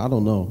say about. I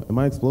don't know. Am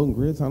I exploding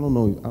grids? I don't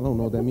know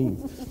what that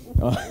means.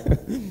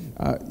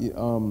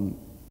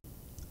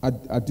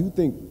 I do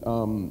think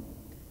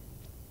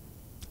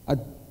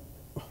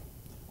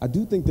I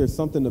do think there's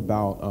something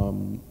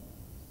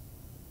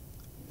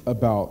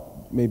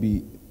about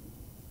maybe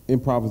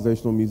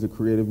improvisational music,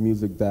 creative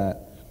music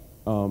that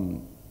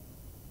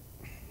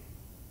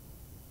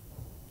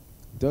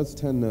does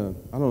tend to,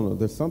 I don't know,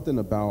 there's something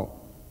about,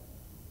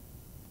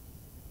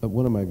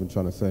 what am I even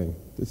trying to say?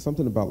 There's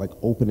something about like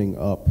opening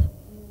up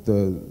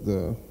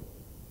the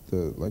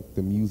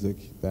music,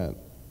 that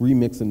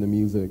remixing the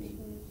music,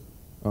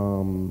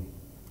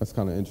 that's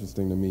kind of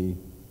interesting to me.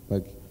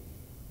 Like,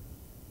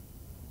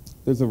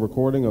 there's a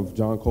recording of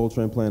John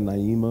Coltrane playing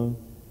Naima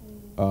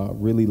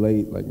really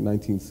late, like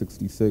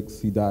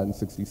 1966. He died in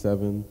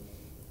 67.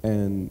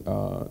 And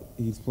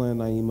he's playing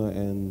Naima,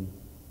 and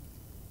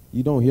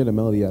you don't hear the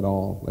melody at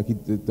all. Like, he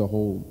did the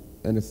whole,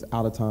 and it's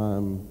out of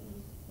time.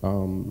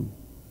 And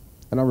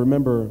I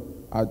remember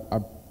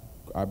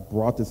I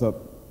brought this up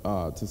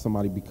to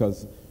somebody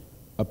because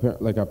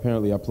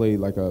apparently I played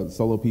like a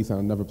solo piece and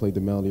I never played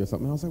the melody or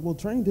something. I was like, well,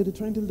 Train did it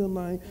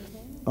tonight.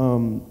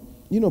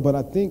 You know, but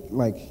I think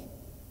like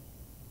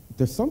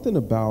there's something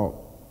about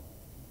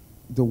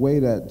the way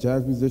that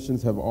jazz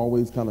musicians have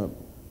always kind of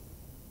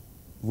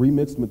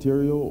remixed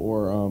material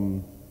or,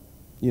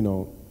 you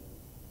know,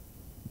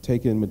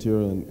 taken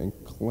material and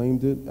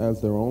claimed it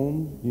as their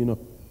own,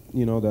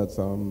 you know, that's,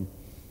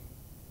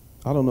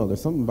 I don't know,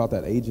 there's something about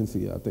that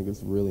agency I think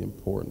is really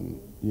important,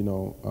 you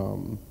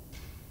know,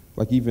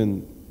 like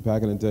even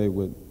back in the day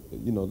with,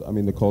 you know, I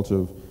mean, the culture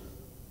of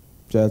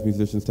jazz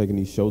musicians taking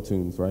these show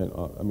tunes, right?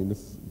 I mean,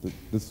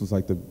 this was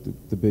like the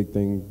big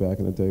thing back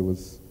in the day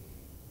was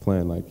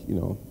playing like, you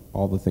know,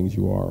 All the Things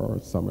You Are or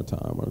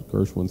Summertime or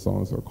Gershwin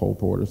songs or Cole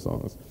Porter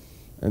songs,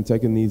 and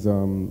taking these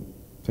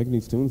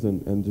tunes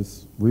and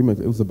just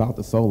remix. It was about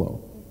the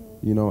solo,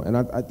 you know, and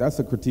I that's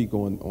a critique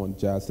on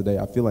jazz today.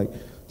 I feel like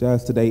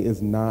jazz today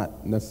is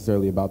not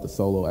necessarily about the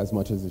solo as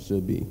much as it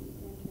should be.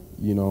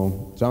 You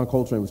know, John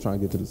Coltrane was trying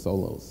to get to the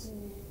solos.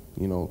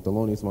 You know,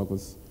 Thelonious Monk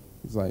was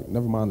like,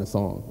 never mind the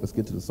song, let's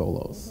get to the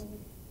solos.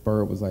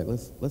 Bird was like,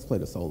 let's play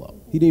the solo.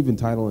 He didn't even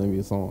title any of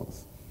his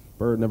songs.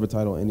 Bird never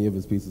titled any of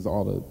his pieces.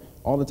 All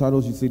the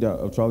titles you see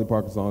of Charlie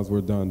Parker songs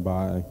were done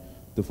by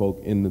the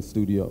folk in the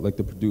studio, like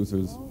the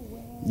producers.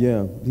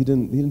 Yeah, he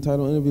didn't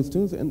title any of his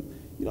tunes. And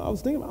you know, I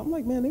was thinking, I'm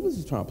like, man, they was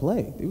just trying to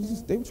play. They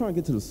were trying to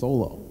get to the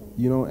solo.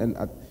 You know, and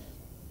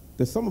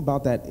there's something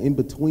about that in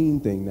between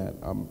thing that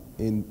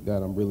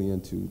I'm really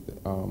into.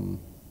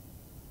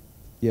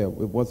 Yeah,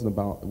 it wasn't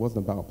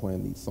about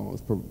playing these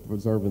songs,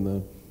 preserving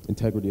the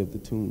integrity of the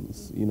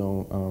tunes. You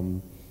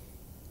know.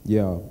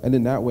 Yeah, and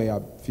in that way, I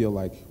feel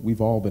like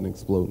we've all been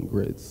exploding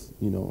grids,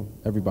 you know,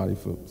 everybody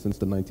since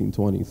the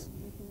 1920s,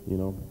 you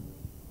know.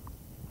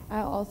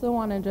 I also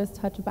want to just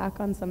touch back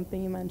on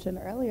something you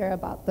mentioned earlier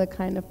about the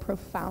kind of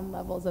profound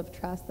levels of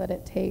trust that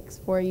it takes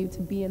for you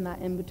to be in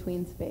that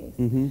in-between space.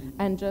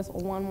 And just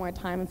one more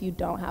time, if you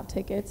don't have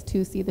tickets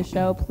to see the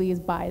show, please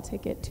buy a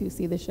ticket to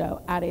see the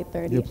show at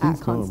 8:30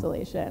 at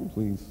Constellation.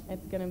 Please.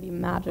 It's going to be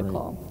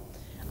magical.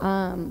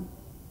 And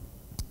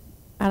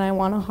I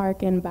want to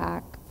harken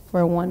back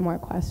for one more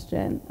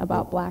question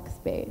about Black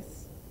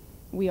space.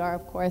 We are,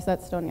 of course,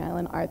 at Stony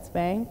Island Arts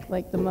Bank,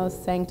 like the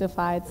most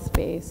sanctified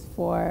space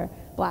for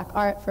Black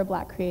art, for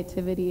Black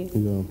creativity.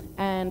 Yeah.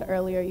 And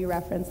earlier you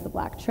referenced the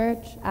Black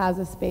church as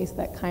a space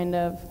that kind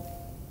of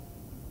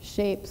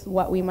shapes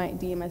what we might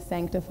deem as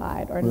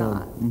sanctified or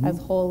not, as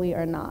holy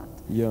or not.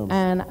 Yeah.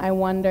 And I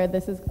wonder,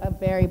 this is a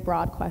very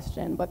broad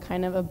question, but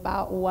kind of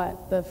about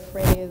what the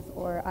phrase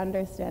or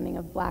understanding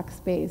of Black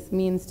space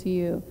means to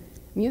you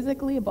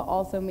musically, but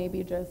also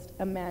maybe just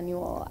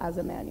Immanuel as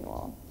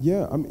Immanuel.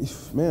 Yeah, I mean,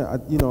 man, I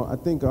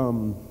think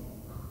going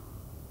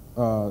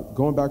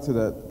back to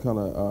that kind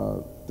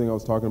of thing I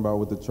was talking about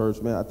with the church,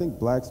 man, I think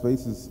Black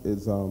space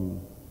is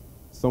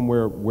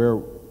somewhere where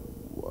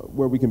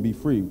we can be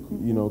free,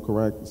 you know,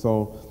 correct?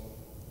 So,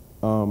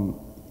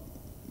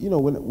 you know,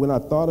 when I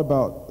thought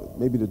about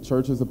maybe the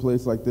church as a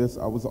place like this,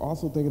 I was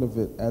also thinking of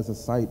it as a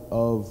site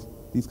of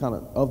these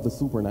of the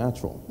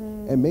supernatural.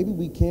 And maybe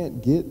we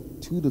can't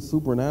get to the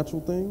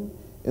supernatural thing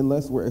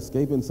unless we're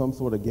escaping some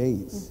sort of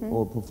gaze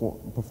or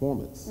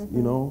performance,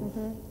 you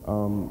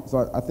know?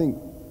 So I think,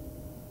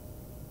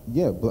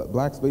 yeah,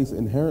 Black space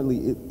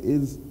inherently, it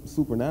is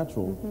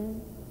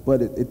supernatural,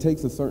 but it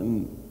takes a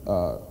certain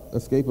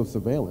escape of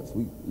surveillance,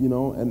 you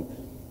know? And,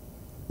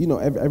 you know,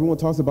 everyone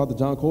talks about the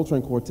John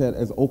Coltrane Quartet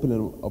as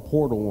opening a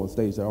portal on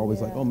stage. They're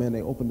always like, oh man,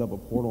 they opened up a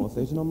portal on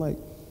stage. And I'm like,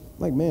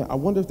 man, I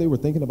wonder if they were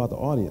thinking about the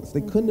audience.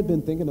 They couldn't have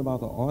been thinking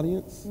about the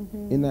audience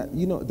in that,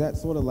 you know, that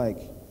sort of like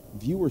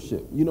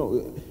viewership. You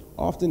know,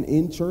 often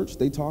in church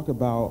they talk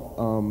about,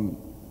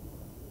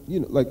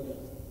 you know, like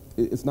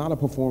it's not a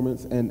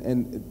performance,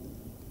 and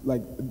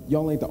like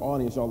y'all ain't the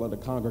audience, y'all are the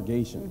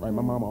congregation, right?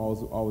 My mama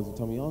always would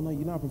tell me, oh no,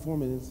 you're not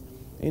performing.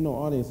 Ain't no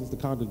audience, it's the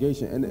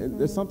congregation. And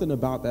there's something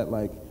about that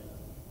like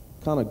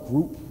kind of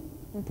group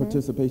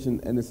participation,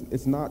 and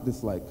it's not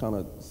this like kind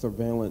of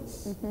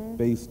surveillance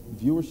based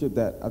viewership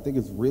that I think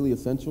is really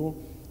essential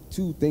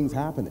to things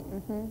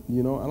happening.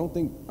 You know, I don't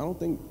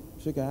think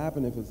shit can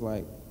happen if it's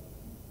like,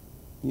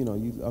 you know,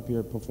 you up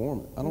here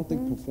performing. I don't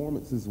think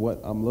performance is what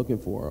I'm looking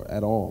for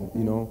at all,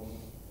 you know?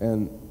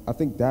 And I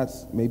think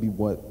that's maybe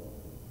what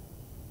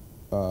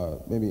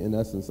maybe in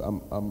essence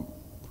I'm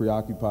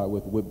preoccupied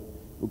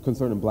with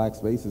concerning Black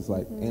spaces,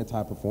 like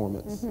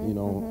anti-performance, you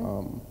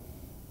know,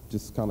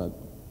 just kind of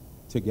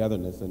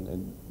togetherness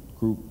and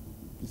group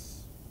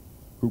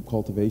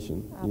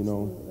cultivation. Absolutely. You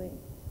know.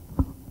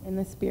 In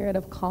the spirit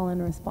of call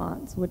and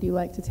response, would you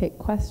like to take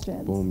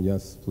questions? Boom,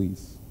 yes,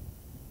 please.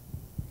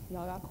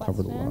 Y'all got questions?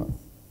 Covered a lot.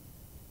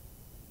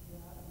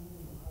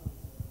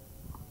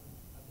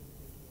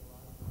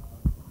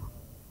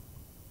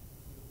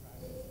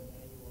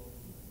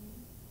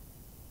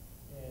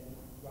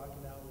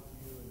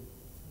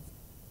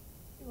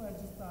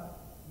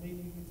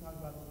 talk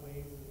about the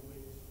ways in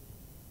which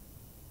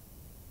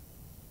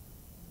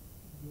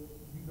you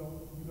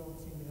don't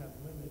seem to have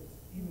limits,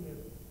 even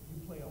if you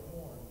play a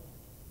horn.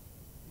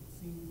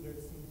 There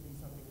seems to be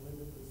something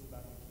limitless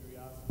about your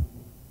curiosity,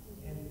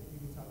 and if you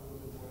can talk a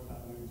little bit more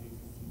about your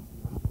adjacency to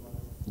visual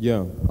arts.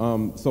 Yeah.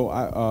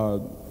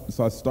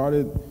 So I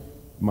started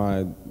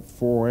my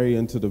foray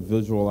into the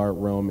visual art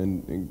realm,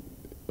 and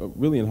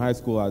really in high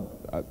school,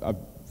 I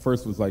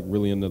first was like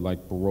really into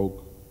like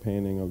Baroque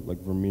painting of like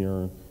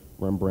Vermeer,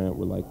 Rembrandt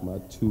were like my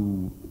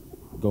two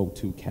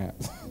go-to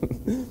cats.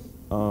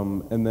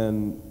 And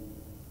then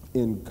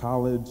in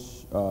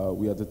college,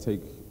 we had to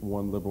take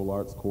one liberal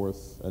arts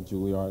course at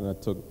Juilliard, and I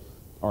took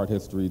art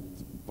history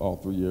all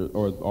 3 years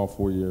or all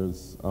 4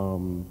 years.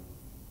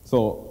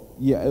 So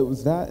yeah, it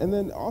was that, and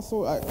then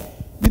also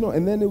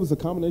and then it was a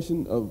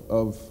combination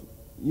of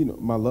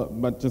my love,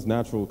 my just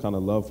natural kind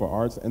of love for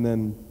arts, and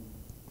then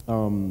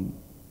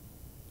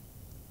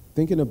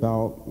thinking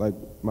about like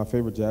my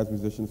favorite jazz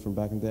musicians from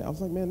back in the day. I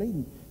was like,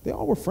 man, they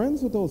all were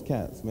friends with those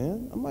cats,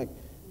 man. I'm like,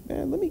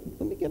 man, let me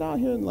get out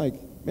here and like,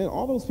 man,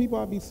 all those people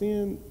I'd be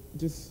seeing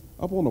just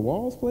up on the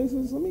walls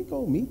places, let me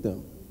go meet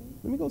them.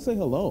 Let me go say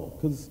hello,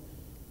 because,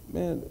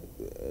 man,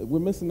 we're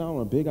missing out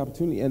on a big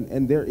opportunity,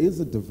 and there is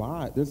a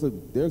divide.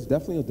 There's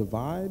definitely a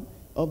divide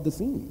of the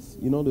scenes.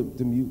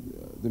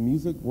 The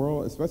music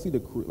world, especially the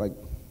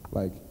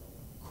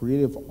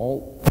creative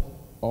alt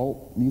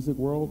music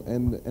world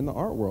and the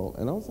art world.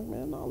 And I was like,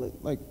 man, no,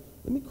 let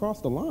me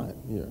cross the line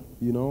here.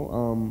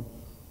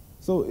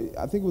 So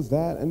I think it was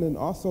that, and then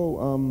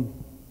also,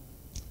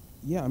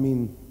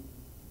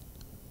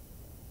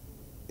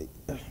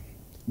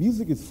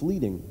 music is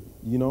fleeting.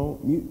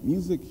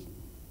 Music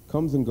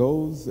comes and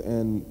goes,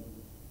 and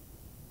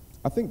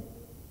I think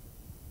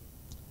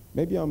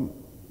maybe I'm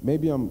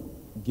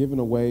giving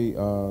away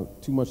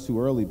too much too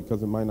early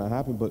because it might not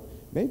happen, but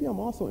maybe I'm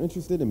also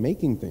interested in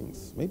making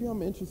things. Maybe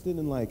I'm interested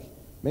in like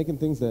making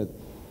things that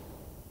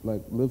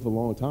like live a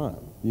long time,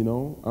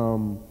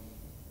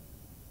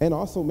 and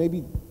also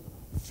maybe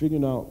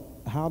figuring out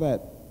how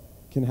that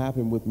can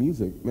happen with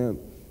music. Man,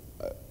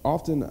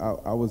 often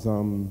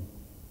often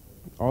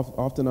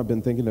I've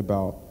been thinking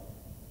about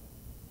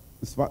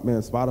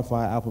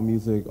Spotify, Apple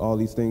Music, all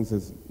these things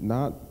as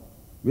not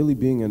really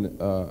being an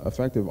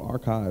effective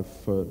archive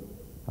for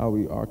how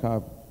we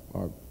archive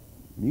our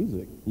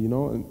music,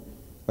 and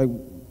like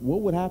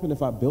what would happen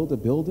if I built a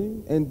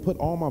building and put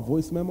all my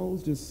voice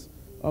memos just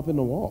up in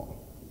the wall?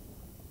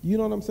 You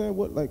know what I'm saying?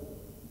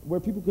 Where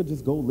people could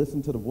just go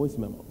listen to the voice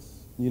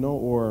memos, and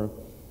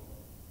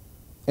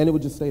it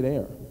would just stay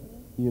there,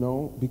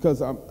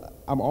 because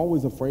I'm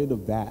always afraid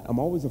of that. I'm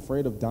always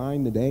afraid of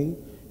dying today,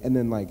 and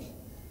then like,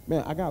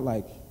 man, I got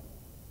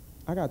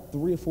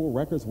 3 or 4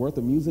 records worth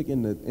of music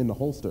in the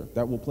holster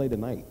that will play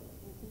tonight.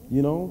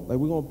 Like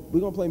we're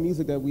gonna play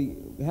music that we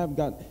haven't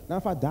got. Now,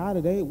 if I die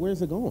today,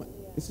 where's it going?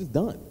 Yeah. It's just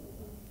done.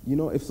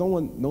 If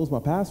someone knows my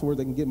password,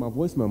 they can get my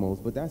voice memos,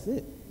 but that's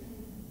it.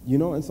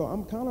 And so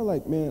I'm kind of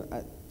like, man,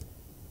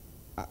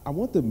 I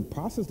want the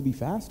process to be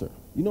faster.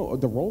 The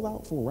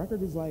rollout for a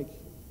record is like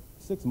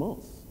 6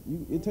 months.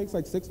 It takes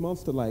like 6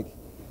 months to like,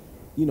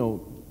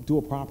 do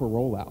a proper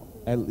rollout.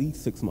 At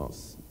least 6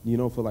 months.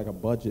 For like a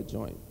budget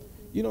joint.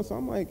 So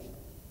I'm like,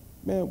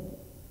 man,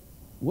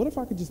 what if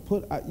I could just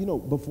put,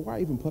 before I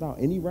even put out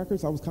any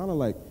records, I was kind of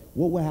like,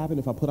 what would happen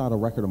if I put out a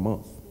record a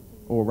month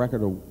or a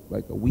record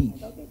like a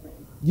week?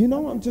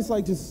 I'm just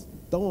like, just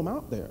throw them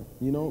out there,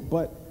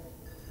 but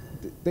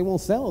they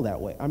won't sell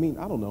that way. I mean,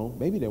 I don't know,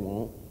 maybe they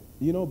won't,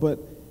 but,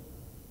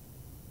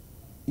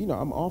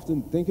 I'm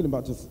often thinking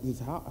about just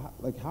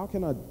how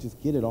can I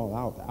just get it all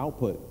out, the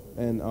output?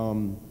 And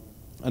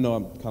I know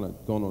I'm kind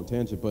of going on a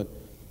tangent, but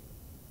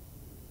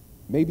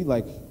maybe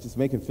like just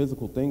making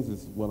physical things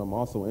is what I'm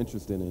also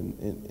interested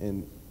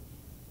in,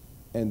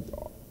 and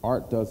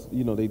art does,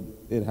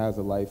 it has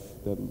a life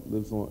that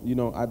lives on.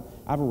 I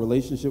have a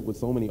relationship with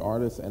so many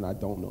artists, and I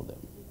don't know them.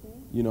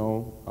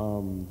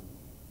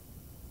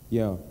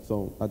 Yeah.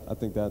 So I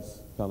think that's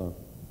kind of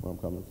where I'm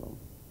coming from.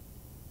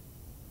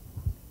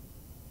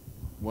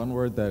 One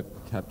word that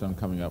kept on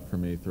coming up for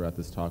me throughout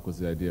this talk was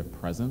the idea of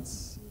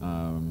presence,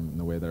 and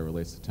the way that it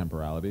relates to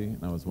temporality.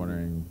 And I was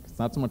wondering, it's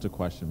not so much a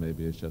question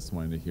maybe, it's just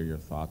wanting to hear your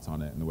thoughts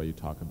on it and the way you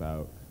talk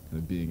about kind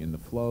of being in the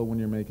flow when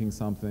you're making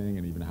something,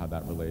 and even how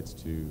that relates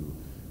to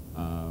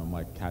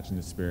like catching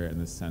the spirit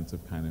and the sense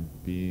of kind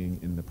of being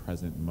in the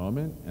present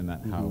moment, and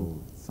that how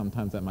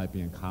sometimes that might be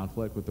in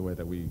conflict with the way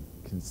that we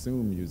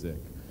consume music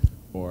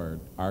or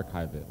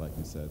archive it, like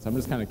you said. So I'm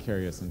just kind of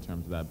curious in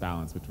terms of that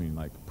balance between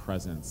like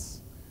presence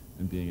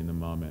and being in the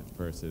moment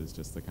versus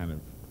just the kind of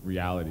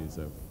realities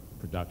of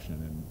production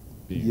and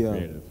being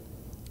creative.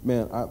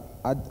 Man,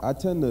 I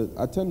tend to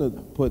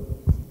put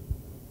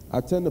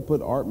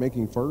art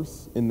making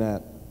first, in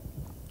that,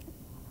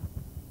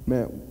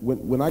 man,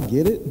 when I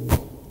get it,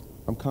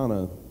 I'm kind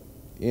of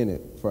in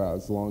it for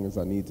as long as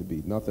I need to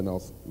be. Nothing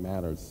else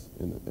matters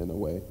in a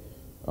way.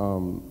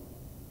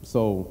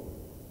 So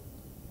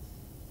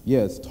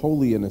yeah, it's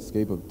totally an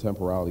escape of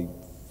temporality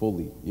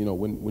fully.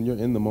 When you're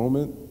in the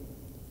moment,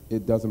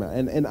 it doesn't matter.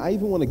 And I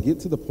even want to get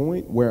to the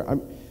point where I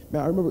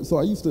remember. So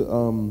I used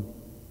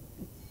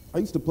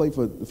to play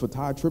for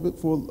Ty Tribbett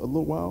for a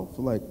little while,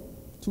 for like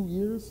 2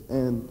 years,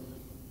 and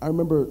I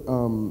remember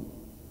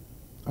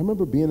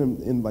being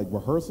in like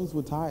rehearsals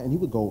with Ty, and he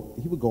would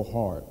go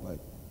hard. Like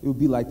it would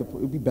be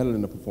better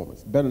than the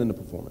performance. In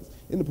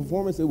the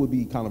performance, it would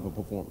be kind of a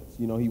performance.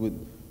 You know, he would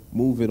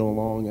move it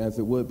along as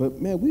it would.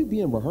 But man, we'd be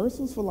in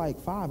rehearsals for like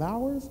 5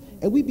 hours,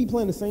 and we'd be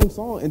playing the same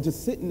song and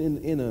just sitting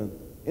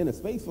in a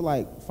space for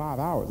like 5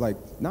 hours, like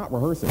not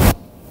rehearsing.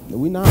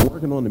 We're not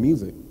working on the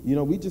music. You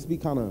know, we'd just be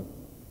kind of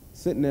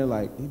sitting there,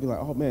 like he'd be like,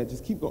 "Oh man,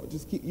 just keep going,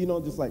 just keep," you know,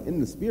 just like in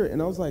the spirit.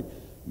 And I was like,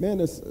 man,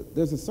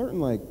 there's a certain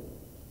like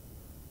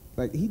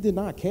he did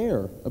not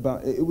care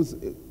about it.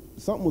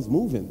 Something was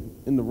moving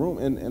in the room,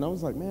 and I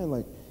was like, man,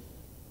 like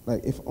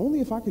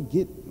if I could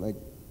get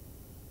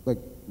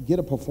get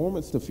a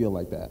performance to feel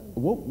like that.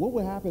 What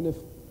would happen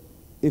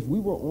if we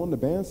were on the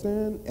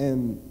bandstand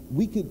and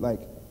we could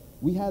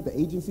we had the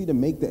agency to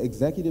make the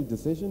executive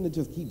decision to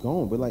just keep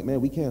going, but like,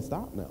 man, we can't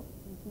stop now,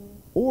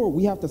 or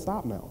we have to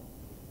stop now.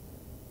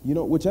 You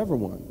know, whichever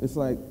one. It's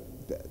like,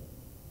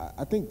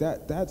 I think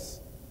that's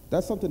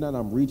something that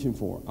I'm reaching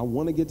for. I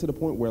want to get to the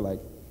point where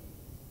like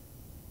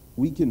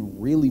we can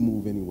really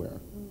move anywhere,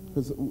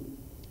 because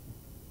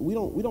we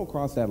don't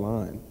cross that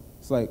line.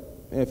 It's like,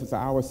 if it's an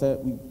hour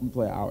set, we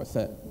play an hour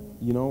set,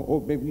 you know,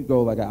 or maybe we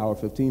go like an hour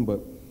 15, but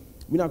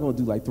we're not going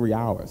to do like 3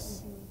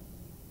 hours,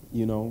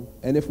 you know.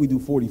 And if we do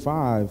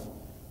 45,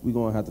 we're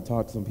going to have to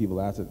talk to some people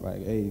after,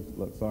 like, hey,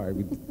 look, sorry,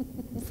 we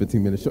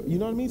 15-minute show, you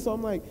know what I mean? So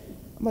I'm like,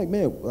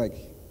 man, like,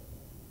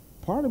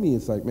 part of me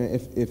is like, man,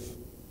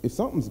 if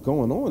something's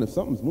going on, if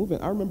something's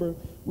moving. I remember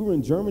we were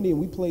in Germany and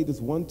we played this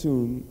one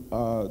tune,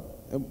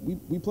 and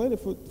we played it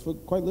for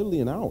quite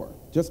literally an hour,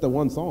 just the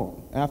one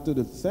song after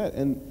the set,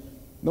 and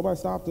nobody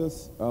stopped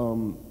us,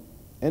 and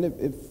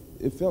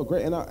it felt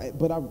great. And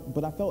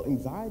but I felt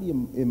anxiety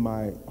in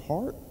my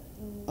heart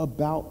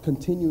about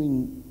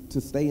continuing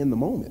to stay in the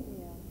moment,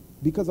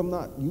 because I'm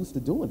not used to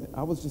doing it.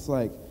 I was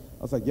like,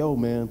 yo,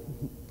 man,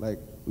 like,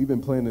 we've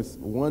been playing this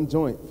one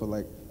joint for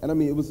like, and I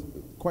mean, it was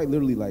quite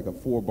literally like a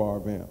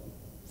 4-bar vamp,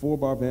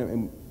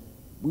 and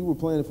we were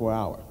playing it for an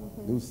hour.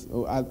 It was,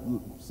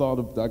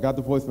 I got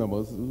the voice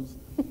memos.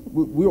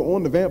 We were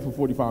on the vamp for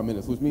 45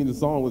 minutes, which means the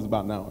song was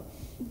about an hour.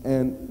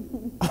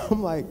 And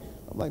I'm like,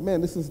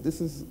 man, this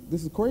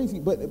is crazy.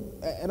 But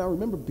and I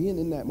remember being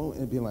in that moment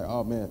and being like,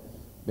 oh man,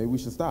 maybe we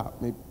should stop.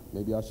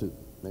 Maybe I should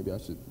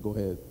go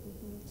ahead.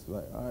 It's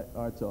like, all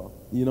right, y'all.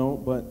 You know,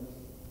 but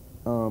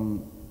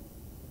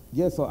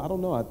yeah. So I don't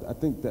know. I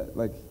think that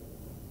like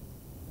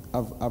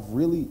I've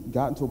really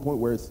gotten to a point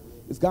where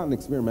it's gotten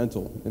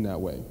experimental in that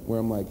way, where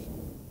I'm like,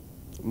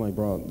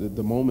 bro,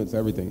 the moment's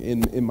everything.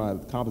 In my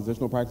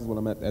compositional practice, when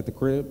I'm at the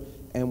crib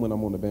and when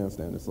I'm on the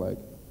bandstand, it's like,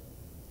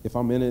 if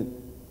I'm in it,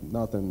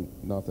 nothing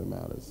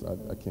matters.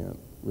 I can't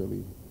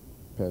really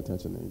pay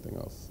attention to anything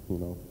else, you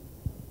know?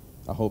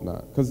 I hope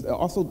not. Because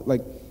also,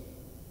 like,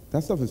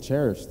 that stuff is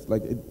cherished.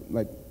 Like,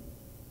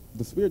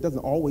 the spirit doesn't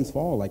always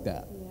fall like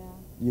that. Yeah.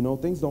 You know,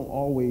 things don't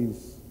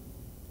always,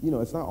 you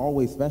know, it's not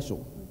always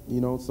special, you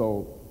know?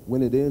 So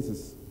when it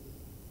is,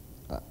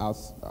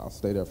 I'll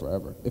stay there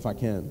forever, if I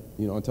can,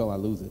 you know, until I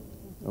lose it.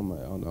 I'm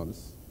like, oh no,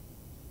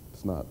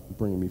 it's not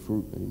bringing me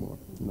fruit anymore,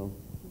 you know?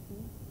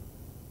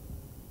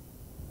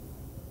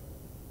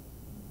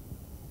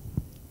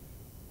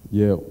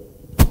 Yeah.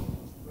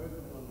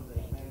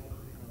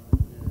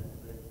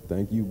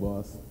 Thank you,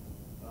 boss.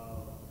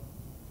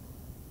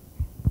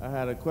 I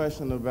had a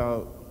question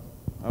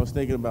I was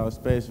thinking about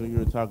space when you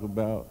were talking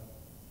about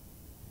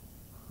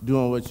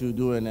doing what you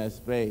do in that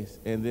space.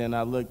 And then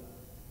I looked,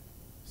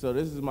 so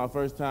this is my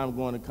first time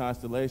going to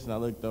Constellation. I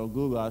looked on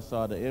Google, I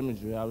saw the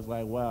imagery. I was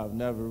like, wow, I've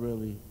never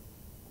really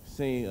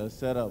seen a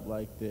setup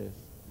like this.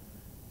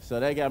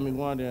 So that got me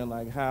wondering,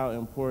 like, how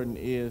important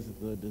is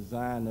the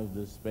design of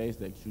the space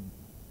that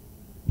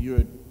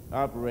you're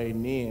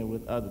operating in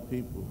with other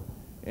people?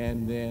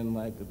 And then,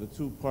 like, the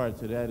two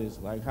parts to that is,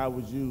 like, how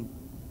would you,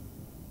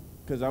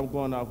 because I'm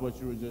going off what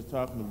you were just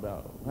talking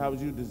about, how would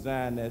you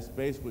design that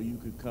space where you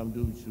could come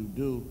do what you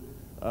do,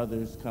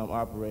 others come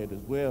operate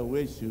as well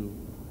with you,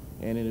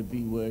 and it'd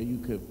be where you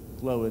could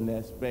flow in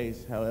that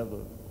space however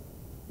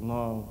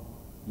long,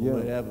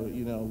 whatever,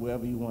 you know,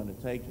 wherever you want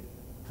to take it.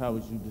 How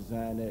would you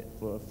design that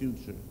for a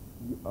future?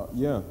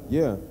 Yeah,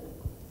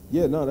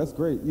 no, that's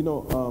great. You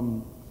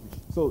know,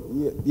 so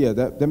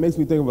that makes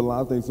me think of a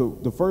lot of things. So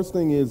the first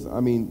thing is, I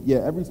mean, yeah,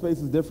 every space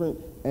is different,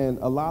 and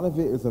a lot of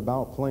it is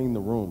about playing the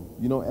room.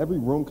 You know, every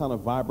room kind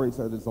of vibrates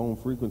at its own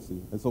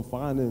frequency, and so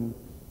finding,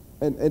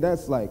 and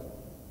that's like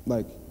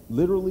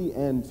literally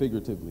and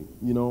figuratively,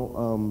 you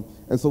know,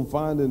 and so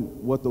finding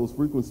what those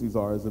frequencies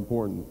are is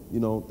important. You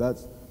know,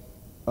 that's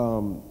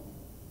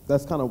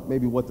kind of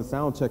maybe what the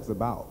sound check's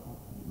about,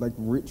 like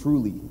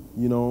truly,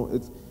 you know.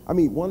 I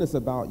mean, one is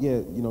about,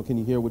 you know, can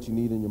you hear what you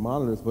need in your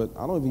monitors, but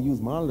I don't even use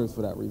monitors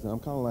for that reason. I'm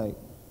kind of like,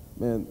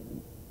 man,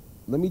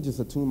 let me just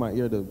attune my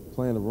ear to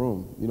playing the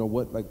room. You know,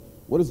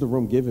 what is the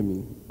room giving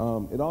me?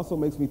 It also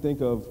makes me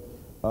think of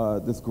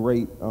this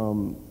great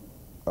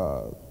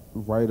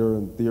writer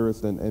and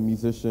theorist and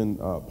musician,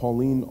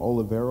 Pauline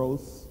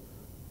Oliveros.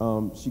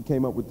 She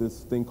came up with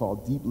this thing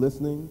called deep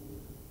listening.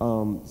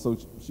 So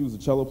she was a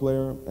cello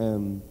player,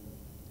 and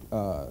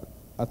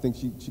I think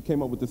she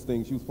came up with this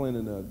thing. She was playing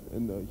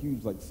in a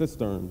huge like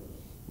cistern,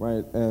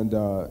 right? And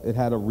it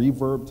had a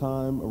reverb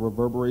time, a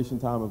reverberation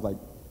time of like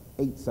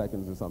 8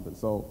 seconds or something.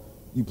 So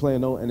you play a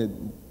note and it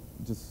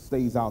just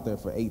stays out there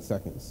for 8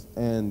 seconds.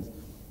 And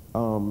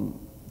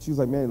she was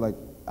like, man, like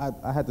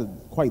I had to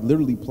quite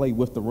literally play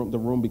with the room. The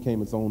room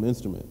became its own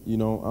instrument, you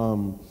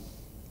know.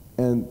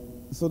 And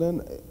so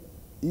then,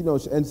 you know,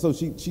 and so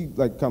she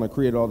like kind of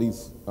created all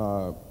these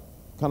kind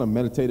of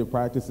meditative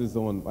practices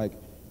on like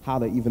how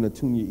to even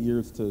attune your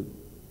ears to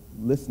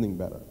listening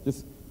better,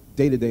 just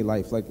day-to-day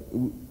life. Like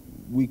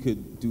we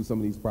could do some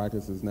of these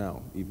practices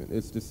now even.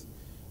 It's just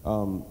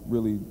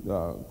really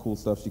cool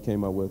stuff she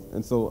came up with.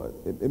 And so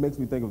it makes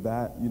me think of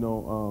that, you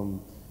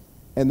know.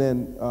 And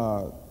then,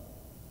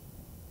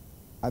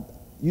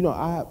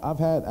 I've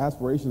had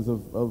aspirations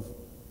of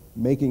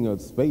making a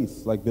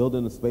space, like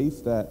building a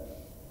space that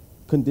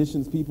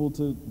conditions people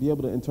to be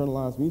able to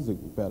internalize music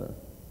better.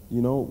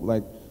 You know,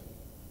 like,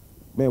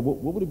 man,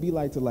 what would it be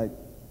like to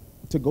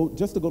go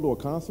to a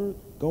concert,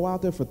 go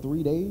out there for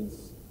 3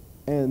 days,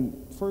 and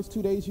first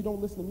 2 days you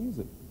don't listen to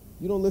music.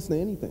 You don't listen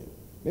to anything.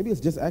 Maybe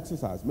it's just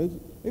exercise. Maybe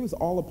it's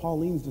all of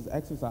Pauline's just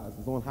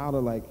exercises on how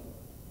to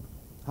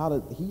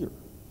hear,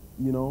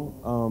 you know?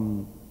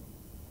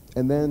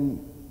 And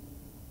then,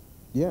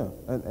 yeah,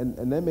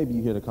 and then maybe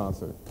you hear the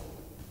concert,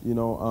 you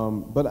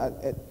know?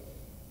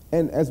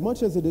 And as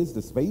much as it is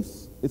the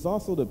space, it's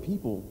also the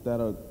people that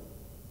are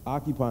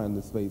occupying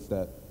the space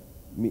that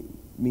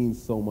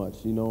means so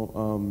much, you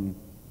know?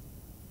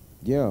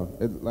 Yeah,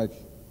 like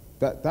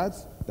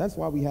that's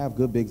why we have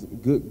good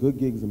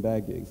gigs and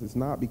bad gigs. It's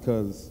not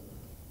because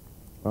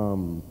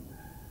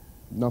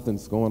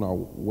nothing's going our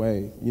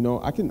way. You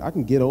know, I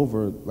can get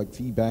over like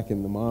feedback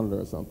in the monitor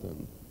or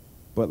something,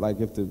 but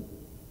like if the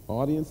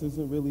audience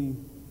isn't really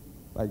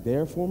like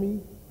there for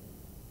me,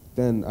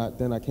 then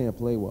I can't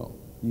play well.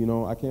 You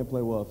know, I can't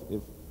play well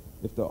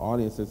if the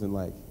audience isn't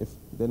like, if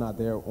they're not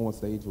there on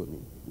stage with me.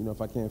 You know,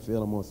 if I can't feel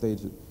them on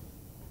stage,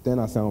 then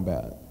I sound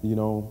bad. You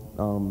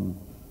know.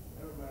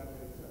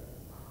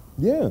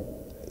 Yeah.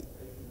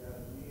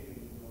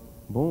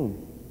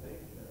 Boom.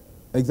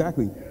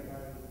 Exactly.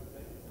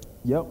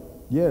 Yep.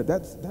 Yeah,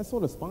 that's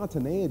sort of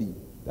spontaneity.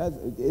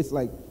 It's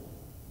like,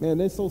 man,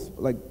 they're so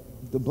like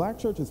the black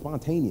church is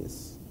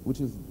spontaneous,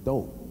 which is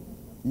dope.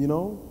 You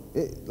know,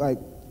 like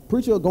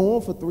preacher will go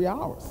on for 3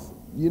 hours.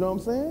 You know what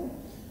I'm saying?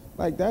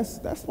 Like that's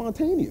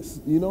spontaneous.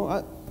 You know,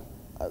 I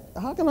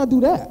how can I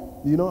do that?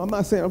 You know, I'm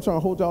not saying I'm trying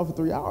to hold y'all for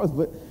 3 hours,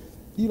 but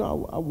you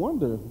know, I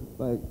wonder,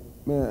 like,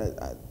 man,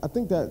 I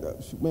think that,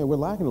 man, we're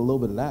lacking a little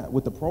bit of that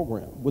with the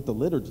program, with the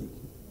liturgy,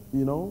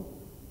 you know?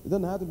 It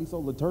doesn't have to be so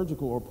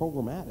liturgical or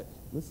programmatic.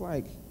 It's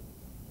like,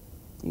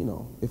 you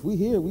know, if we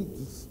here, we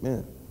just,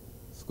 man,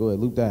 let's go ahead,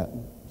 loop that.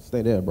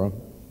 Stay there, bro.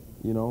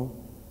 You know?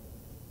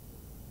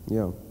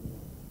 Yeah.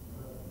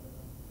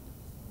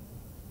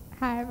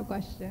 Hi, I have a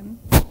question.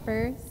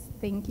 First,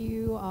 thank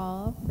you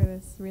all for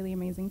this really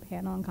amazing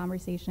panel and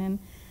conversation.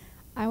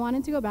 I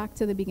wanted to go back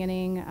to the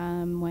beginning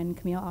when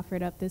Camille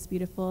offered up this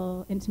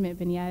beautiful, intimate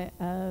vignette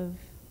of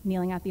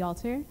kneeling at the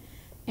altar.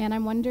 And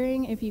I'm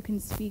wondering if you can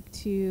speak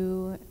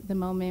to the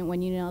moment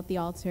when you kneel at the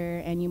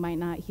altar and you might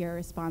not hear a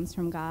response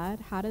from God.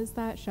 How does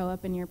that show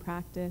up in your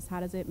practice?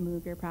 How does it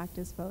move your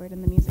practice forward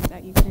in the music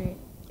that you create,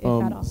 if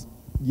at all?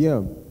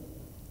 Yeah.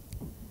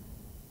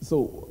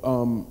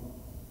 So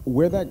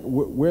where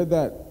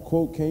that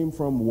quote came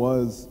from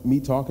was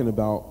me talking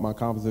about my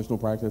compositional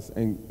practice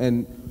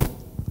and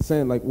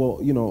saying like, well,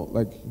 you know,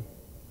 like,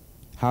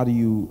 how do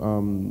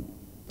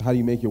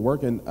you make your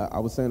work? And I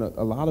was saying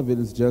a lot of it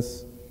is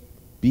just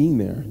being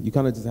there. You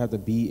kind of just have to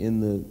be in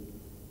the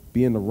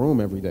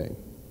room every day.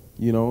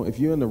 You know, if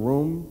you're in the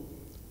room,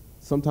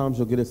 sometimes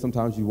you'll get it,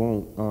 sometimes you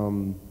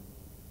won't.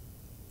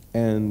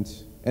 And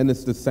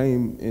it's the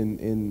same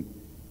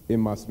in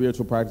my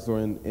spiritual practice or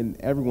in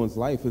everyone's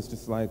life. It's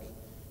just like,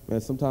 man,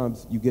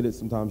 sometimes you get it,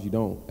 sometimes you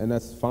don't, and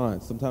that's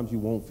fine. Sometimes you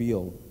won't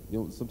feel,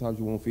 sometimes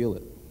you won't feel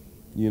it.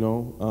 You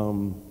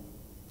know,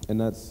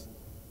 and that's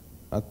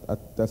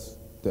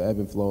the ebb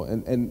and flow,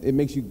 and it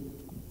makes you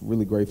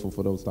really grateful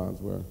for those times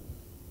where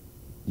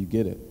you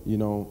get it, you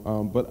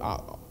know. But I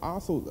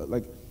also,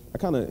 like, I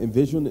kind of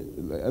envision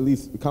it, at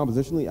least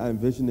compositionally, I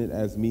envision it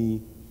as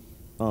me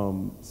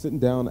sitting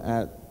down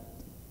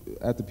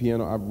at the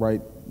piano. I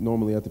write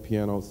normally at the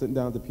piano, sitting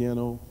down at the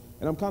piano,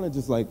 and I'm kind of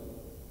just like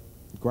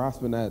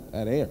grasping at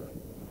air,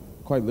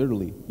 quite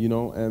literally, you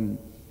know, and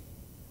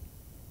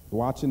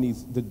watching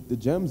the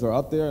gems are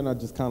up there, and I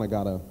just kind of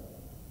gotta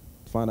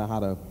find out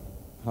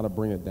how to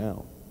bring it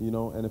down, you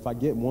know. And if I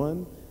get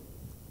one,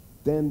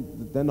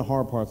 then the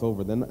hard part's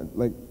over.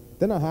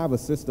 Then I have a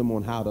system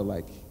on how to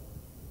like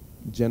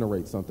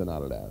generate something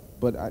out of that.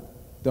 But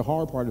the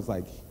hard part is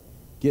like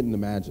getting the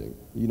magic.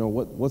 You know,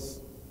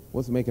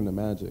 what's making the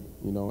magic,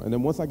 you know. And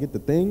then once I get the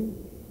thing,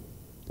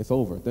 it's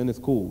over. Then it's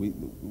cool.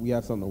 We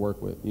have something to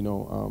work with, you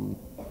know.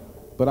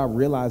 but I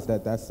realize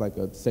that that's like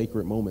a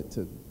sacred moment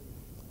to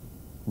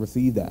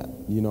receive that,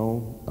 you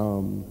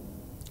know,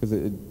 because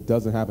it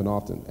doesn't happen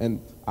often. And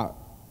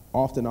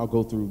I'll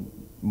go through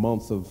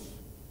months of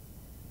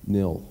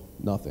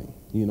nothing,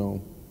 you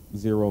know,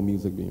 zero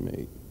music being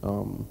made.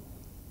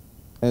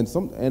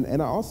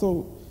 And I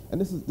also,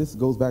 and this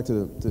goes back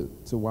to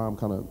why I'm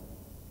kind of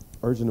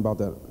urgent about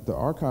the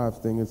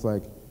archive thing. It's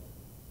like,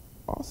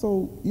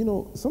 also, you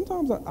know,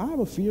 sometimes I have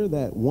a fear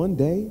that one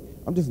day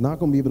I'm just not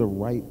going to be able to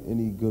write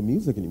any good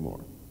music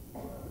anymore.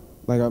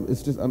 Like,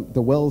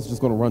 the well's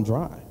just going to run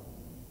dry.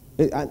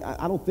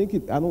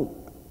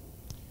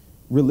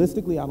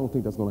 Realistically, I don't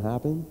think that's going to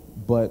happen,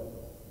 but,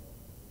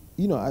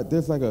 you know,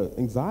 there's like a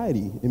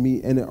anxiety in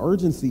me and an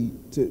urgency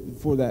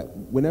for that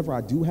whenever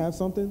I do have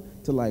something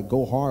to like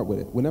go hard with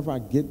it. Whenever I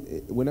get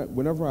it,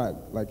 whenever I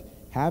like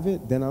have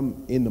it, then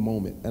I'm in the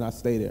moment and I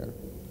stay there,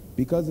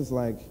 because it's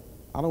like,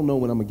 I don't know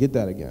when I'm gonna get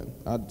that again.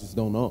 I just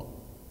don't know.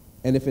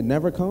 And if it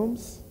never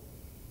comes,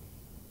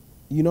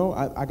 you know,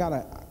 I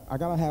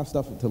gotta have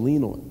stuff to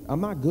lean on.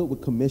 I'm not good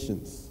with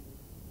commissions.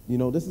 You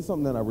know, this is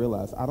something that I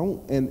realized. I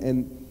don't,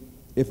 and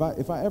if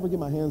I ever get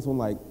my hands on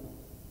like,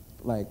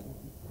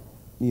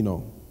 you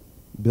know,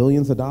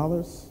 billions of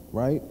dollars,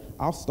 right?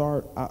 I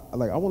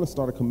want to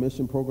start a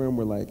commission program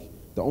where like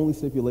the only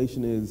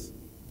stipulation is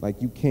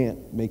like you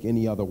can't make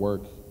any other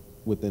work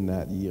within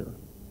that year.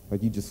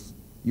 Like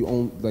you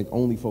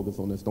only focus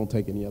on this. Don't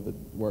take any other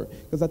work.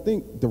 Because I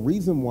think the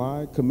reason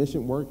why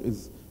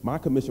my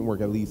commission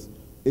work at least,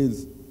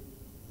 is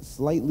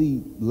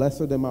slightly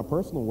lesser than my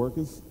personal work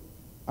is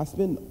I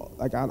spend,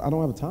 like, I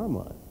don't have a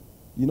timeline.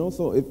 You know,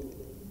 so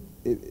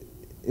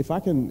if I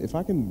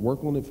can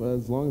work on it for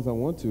as long as I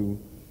want to,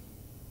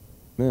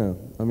 yeah,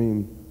 I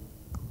mean,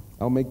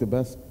 I'll make the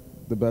best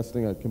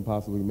thing I can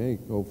possibly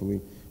make,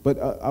 hopefully. But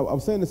I'm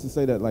saying this to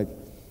say that, like,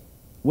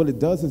 what it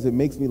does is it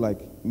makes me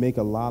like make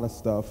a lot of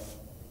stuff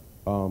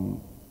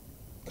kind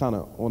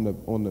of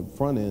on the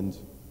front end,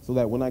 so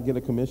that when I get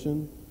a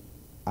commission,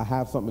 I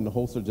have something in the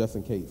holster just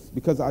in case.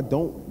 Because I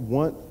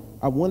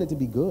want it to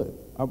be good.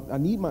 I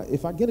need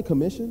if I get a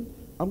commission,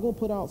 I'm gonna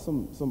put out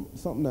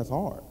something that's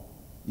hard.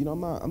 You know,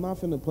 I'm not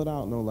finna put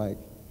out no like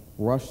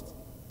rushed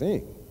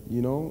thing.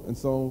 You know, and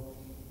so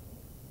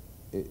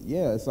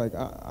yeah, it's like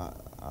I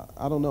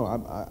don't know.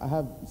 I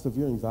have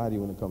severe anxiety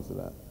when it comes to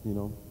that. You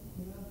know.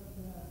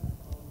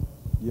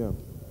 Yeah.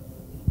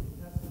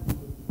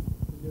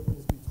 The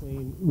difference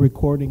between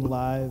recording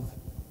live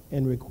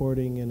and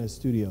recording in a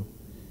studio.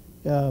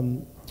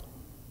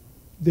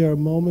 There are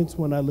moments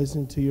when I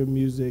listen to your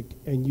music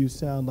and you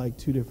sound like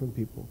two different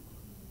people.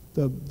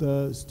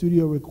 The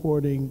studio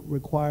recording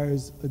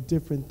requires a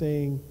different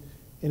thing,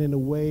 and in a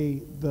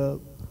way, the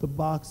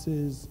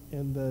boxes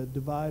and the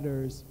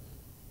dividers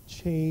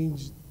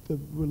change the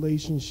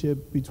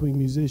relationship between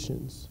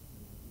musicians,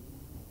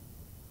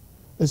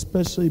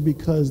 especially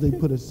because they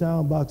put a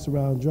sound box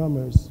around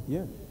drummers.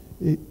 Yeah.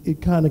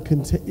 It kind of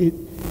it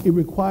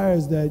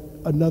requires that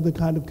another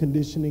kind of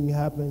conditioning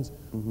happens.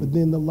 Mm-hmm. But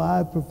then the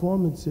live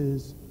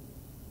performances,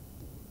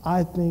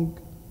 I think,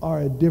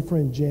 are a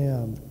different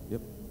jam.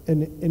 Yep.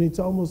 And it's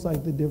almost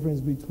like the difference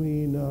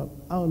between I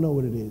don't know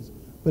what it is,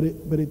 but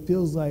it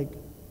feels like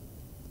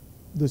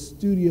the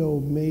studio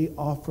may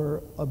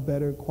offer a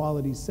better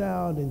quality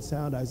sound and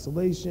sound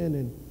isolation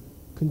and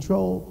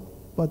control,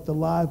 but the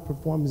live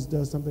performance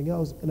does something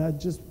else. And I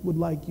just would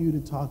like you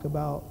to talk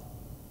about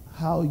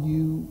how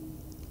you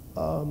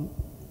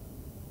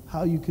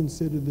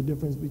consider the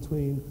difference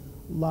between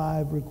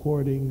live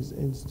recordings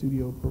and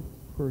studio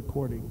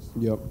recordings.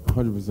 Yep,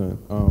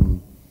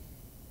 100%.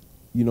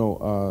 You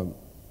know,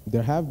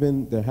 there have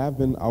been.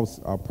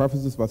 I'll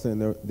preface this by saying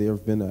there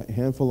have been a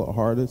handful of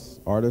artists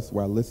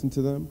where I listen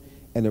to them,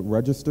 and it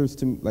registers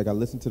to me, like I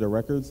listen to their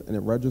records, and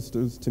it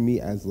registers to me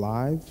as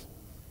live,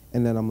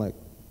 and then I'm like,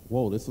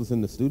 whoa, this was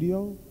in the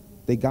studio?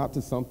 They got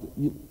to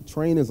something.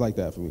 Train is like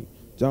that for me.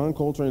 John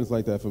Coltrane is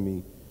like that for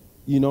me.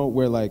 You know,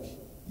 where like,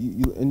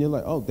 and you're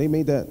like, oh, they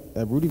made that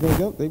at Rudy Van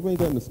Gelder? They made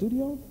that in the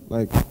studio?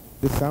 Like,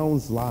 this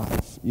sounds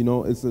live. You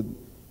know, it's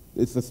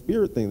a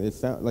spirit thing. It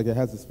sounds like it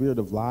has the spirit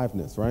of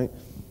liveness, right?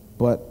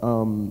 But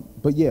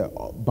yeah,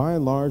 by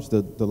and large,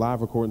 the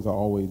live recordings are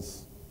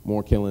always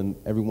more killing.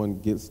 Everyone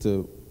gets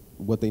to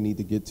what they need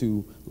to get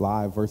to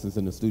live versus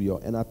in the studio.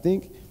 And I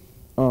think,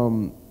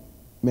 man,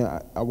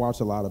 I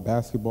watch a lot of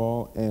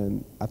basketball,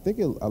 and I think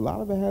a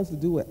lot of it has to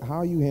do with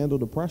how you handle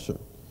the pressure.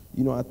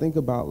 You know, I think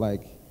about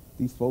like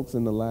these folks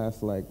in the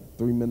last like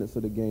 3 minutes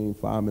of the game,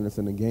 5 minutes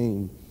in the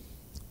game,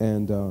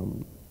 and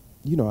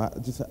you know, I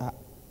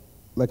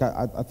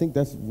think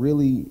that's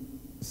really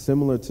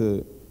similar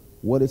to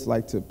what it's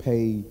like to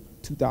pay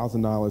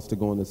 $2,000 to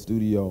go in the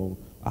studio,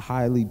 a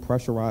highly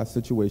pressurized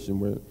situation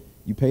where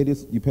you pay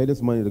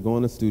this money to go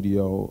in the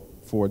studio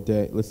for a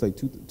day, let's say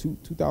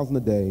 $2,000 a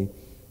day,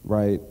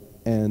 right?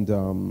 And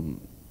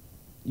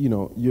you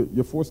know,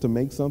 you're forced to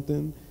make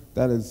something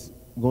that is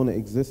going to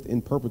exist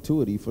in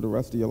perpetuity for the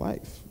rest of your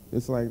life.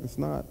 It's like it's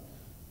not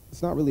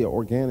really an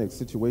organic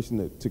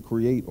situation to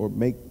create or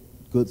make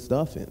good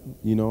stuff in,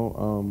 you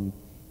know.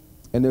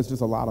 And there's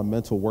just a lot of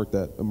mental work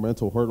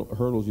mental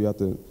hurdles you have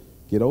to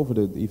get over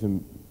to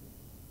even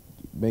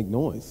make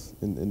noise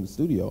in the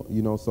studio,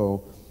 you know.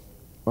 So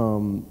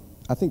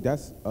I think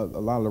that's a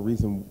lot of the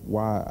reason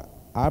why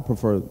I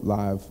prefer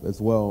live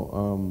as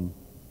well.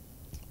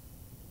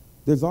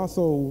 There's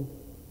also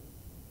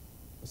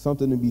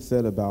something to be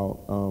said about,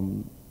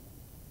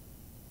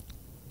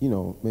 you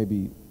know,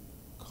 maybe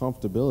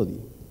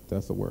comfortability.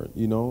 That's a word,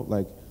 you know,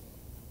 like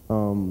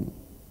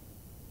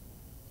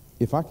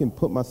if I can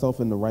put myself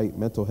in the right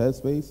mental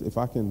headspace, if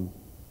I can,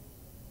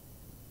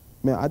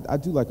 man, I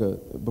do like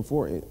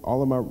before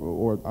all of my,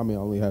 or I mean,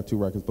 I only have 2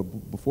 records, but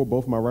before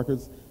both of my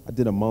records, I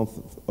did a month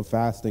of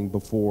fasting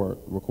before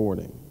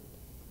recording.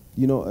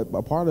 You know,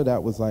 a part of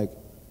that was like,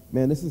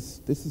 man, this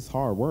is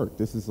hard work.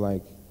 This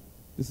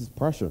is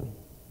pressure,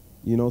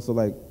 you know, so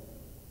like,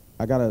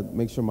 I gotta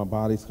make sure my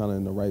body's kind of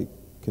in the right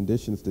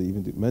conditions to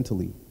even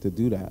mentally to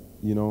do that,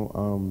 you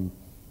know,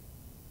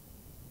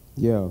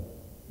 yeah,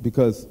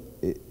 because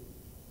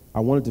I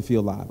want it to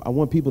feel live. I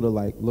want people to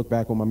like look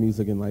back on my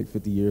music in like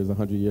 50 years,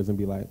 100 years and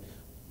be like,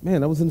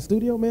 man, I was in the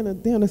studio, man,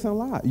 and damn, that sound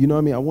live. You know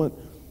what I mean?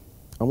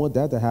 I want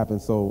that to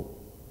happen. So,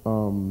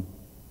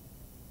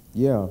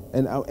 yeah,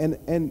 and I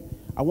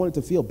want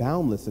it to feel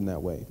boundless in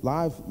that way.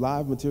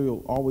 Live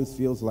material always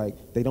feels like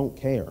they don't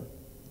care.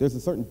 There's a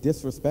certain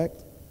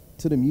disrespect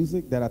to the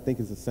music that I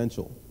think is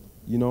essential,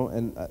 you know,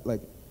 and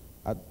like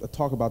I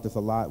talk about this a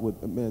lot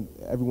with, man,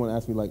 everyone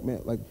asks me like,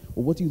 man, like,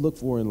 well, what do you look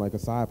for in like a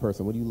side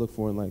person? What do you look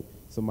for in like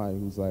somebody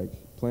who's like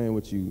playing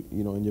with you,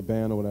 you know, in your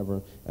band or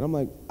whatever? And I'm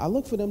like, I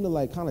look for them to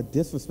like kind of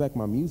disrespect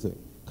my music.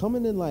 Come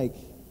in and like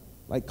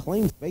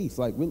claim space,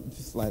 like really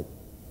just like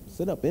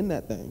sit up in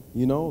that thing,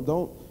 you know?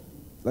 Don't,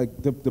 like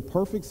the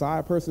perfect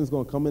side person is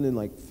gonna come in and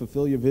like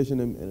fulfill your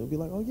vision and it'll be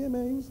like, oh yeah,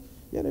 man,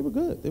 they were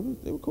good,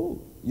 they were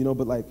cool, you know?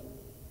 But like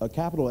a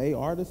capital A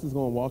artist is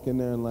gonna walk in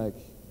there and like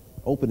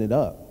open it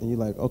up and you're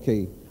like,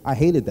 okay, I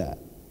hated that,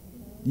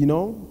 you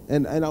know,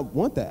 and I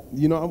want that,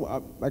 you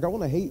know. I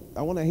want to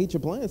hate your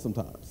plan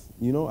sometimes,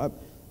 you know.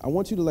 I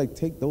want you to like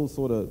take those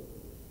sort of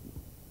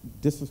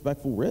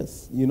disrespectful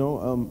risks, you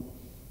know,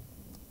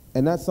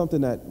 and that's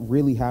something that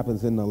really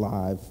happens in the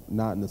live,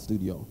 not in the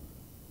studio.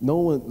 No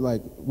one,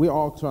 like, we're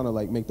all trying to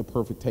like make the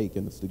perfect take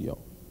in the studio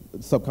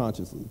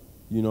subconsciously,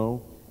 you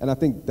know, and I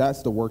think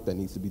that's the work that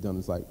needs to be done.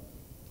 Is like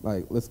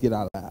let's get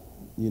out of that,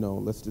 you know.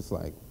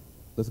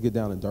 Let's get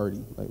down and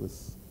dirty. Like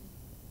let's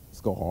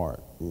go hard,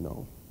 you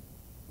know.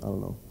 I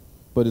don't know,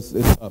 but it's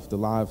tough. The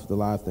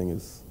live thing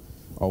is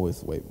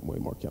always way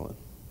more killing.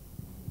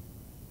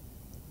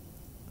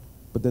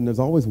 But then there's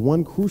always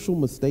one crucial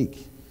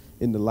mistake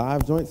in the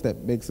live joints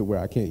that makes it where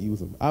I can't use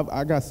them.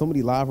 I got so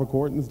many live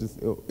recordings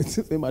it's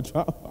just in my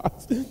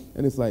Dropbox,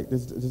 and it's like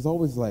there's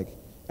always like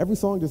every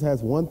song just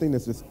has one thing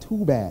that's just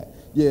too bad.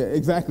 Yeah,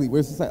 exactly. Where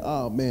it's just like,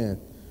 oh man.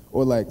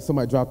 Or like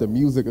somebody dropped their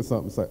music or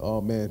something. It's like, oh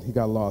man, he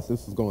got lost.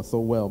 This was going so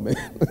well, man.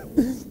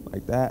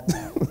 Like that.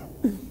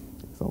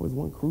 It's always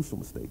one crucial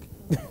mistake.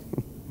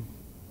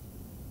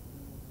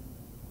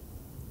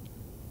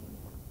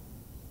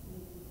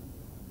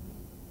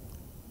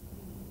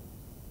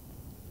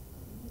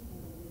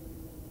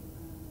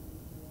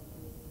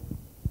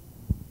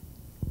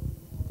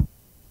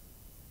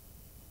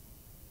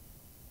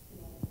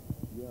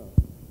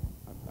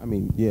 I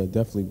mean, yeah,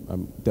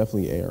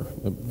 definitely air.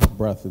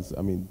 Breath is,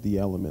 I mean, the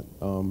element.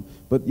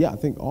 But yeah, I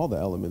think all the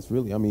elements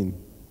really. I mean,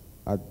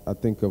 I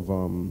think of,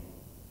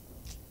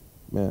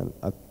 man,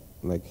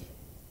 like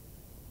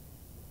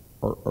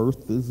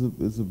earth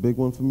is a big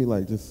one for me.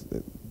 Like just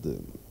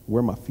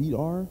where my feet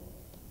are.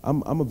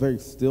 I'm a very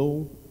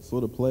still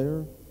sort of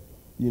player,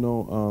 you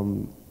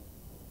know.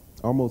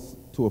 Almost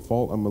to a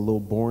fault. I'm a little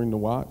boring to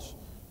watch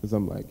because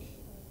I'm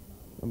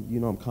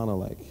kind of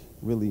like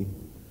really.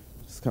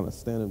 Just kind of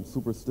standing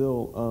super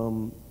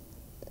still,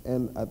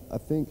 and I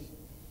think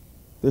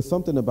there's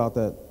something about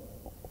that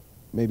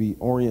maybe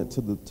orient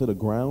to the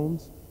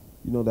ground,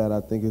 you know, that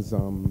I think is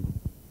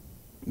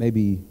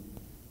maybe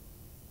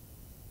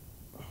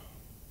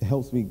it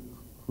helps me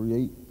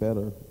create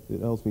better.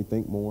 It helps me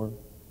think more,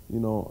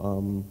 you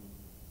know,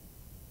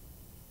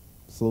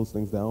 slows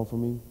things down for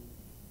me,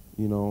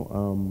 you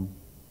know.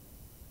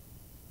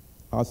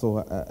 I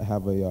also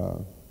have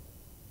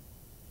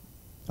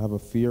a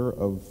fear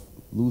of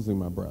losing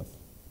my breath,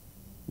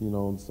 you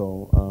know, and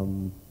so,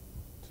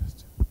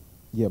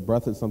 yeah,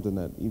 breath is something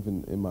that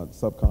even in my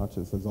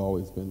subconscious has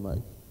always been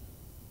like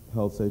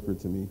held sacred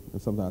to me,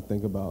 and something I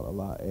think about a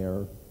lot,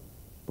 air,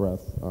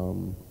 breath.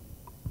 I'm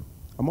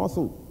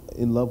also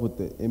in love with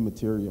the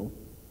immaterial,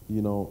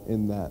 you know,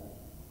 in that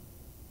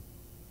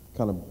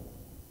kind of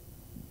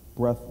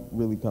breath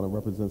really kind of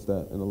represents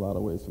that in a lot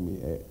of ways for me,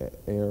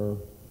 air.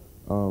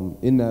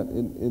 In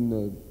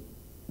the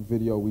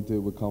video we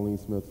did with Colleen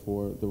Smith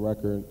for the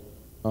record,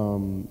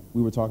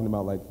 we were talking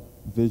about like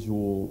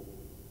visual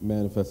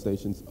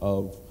manifestations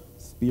of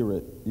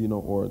spirit, you know,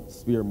 or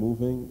spirit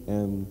moving,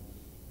 and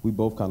we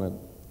both kind of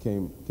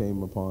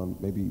came upon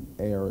maybe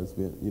air as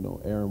being, you know,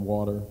 air and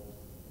water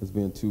as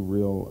being two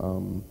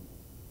real,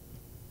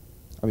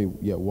 I mean,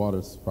 yeah,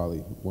 water's probably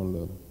one of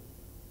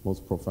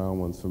most profound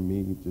ones for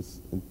me,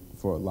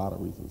 for a lot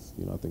of reasons.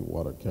 You know, I think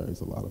water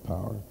carries a lot of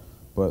power,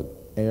 but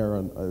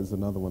air is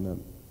another one that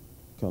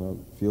kind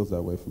of feels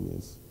that way for me.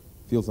 It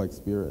feels like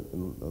spirit in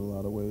a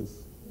lot of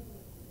ways.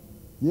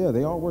 Yeah,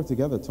 they all work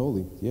together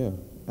totally. Yeah,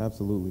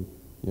 absolutely.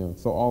 Yeah,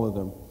 so all of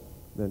them.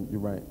 Then you're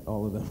right.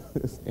 All of them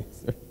is the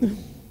answer.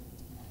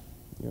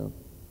 Yeah.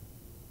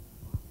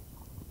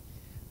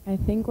 I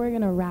think we're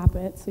going to wrap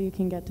it so you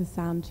can get to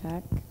sound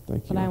check.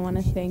 Thank you. But I want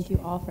to thank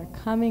you all for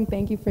coming.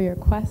 Thank you for your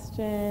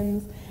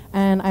questions.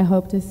 And I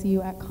hope to see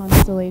you at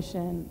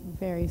Constellation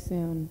very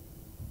soon.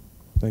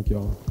 Thank you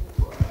all.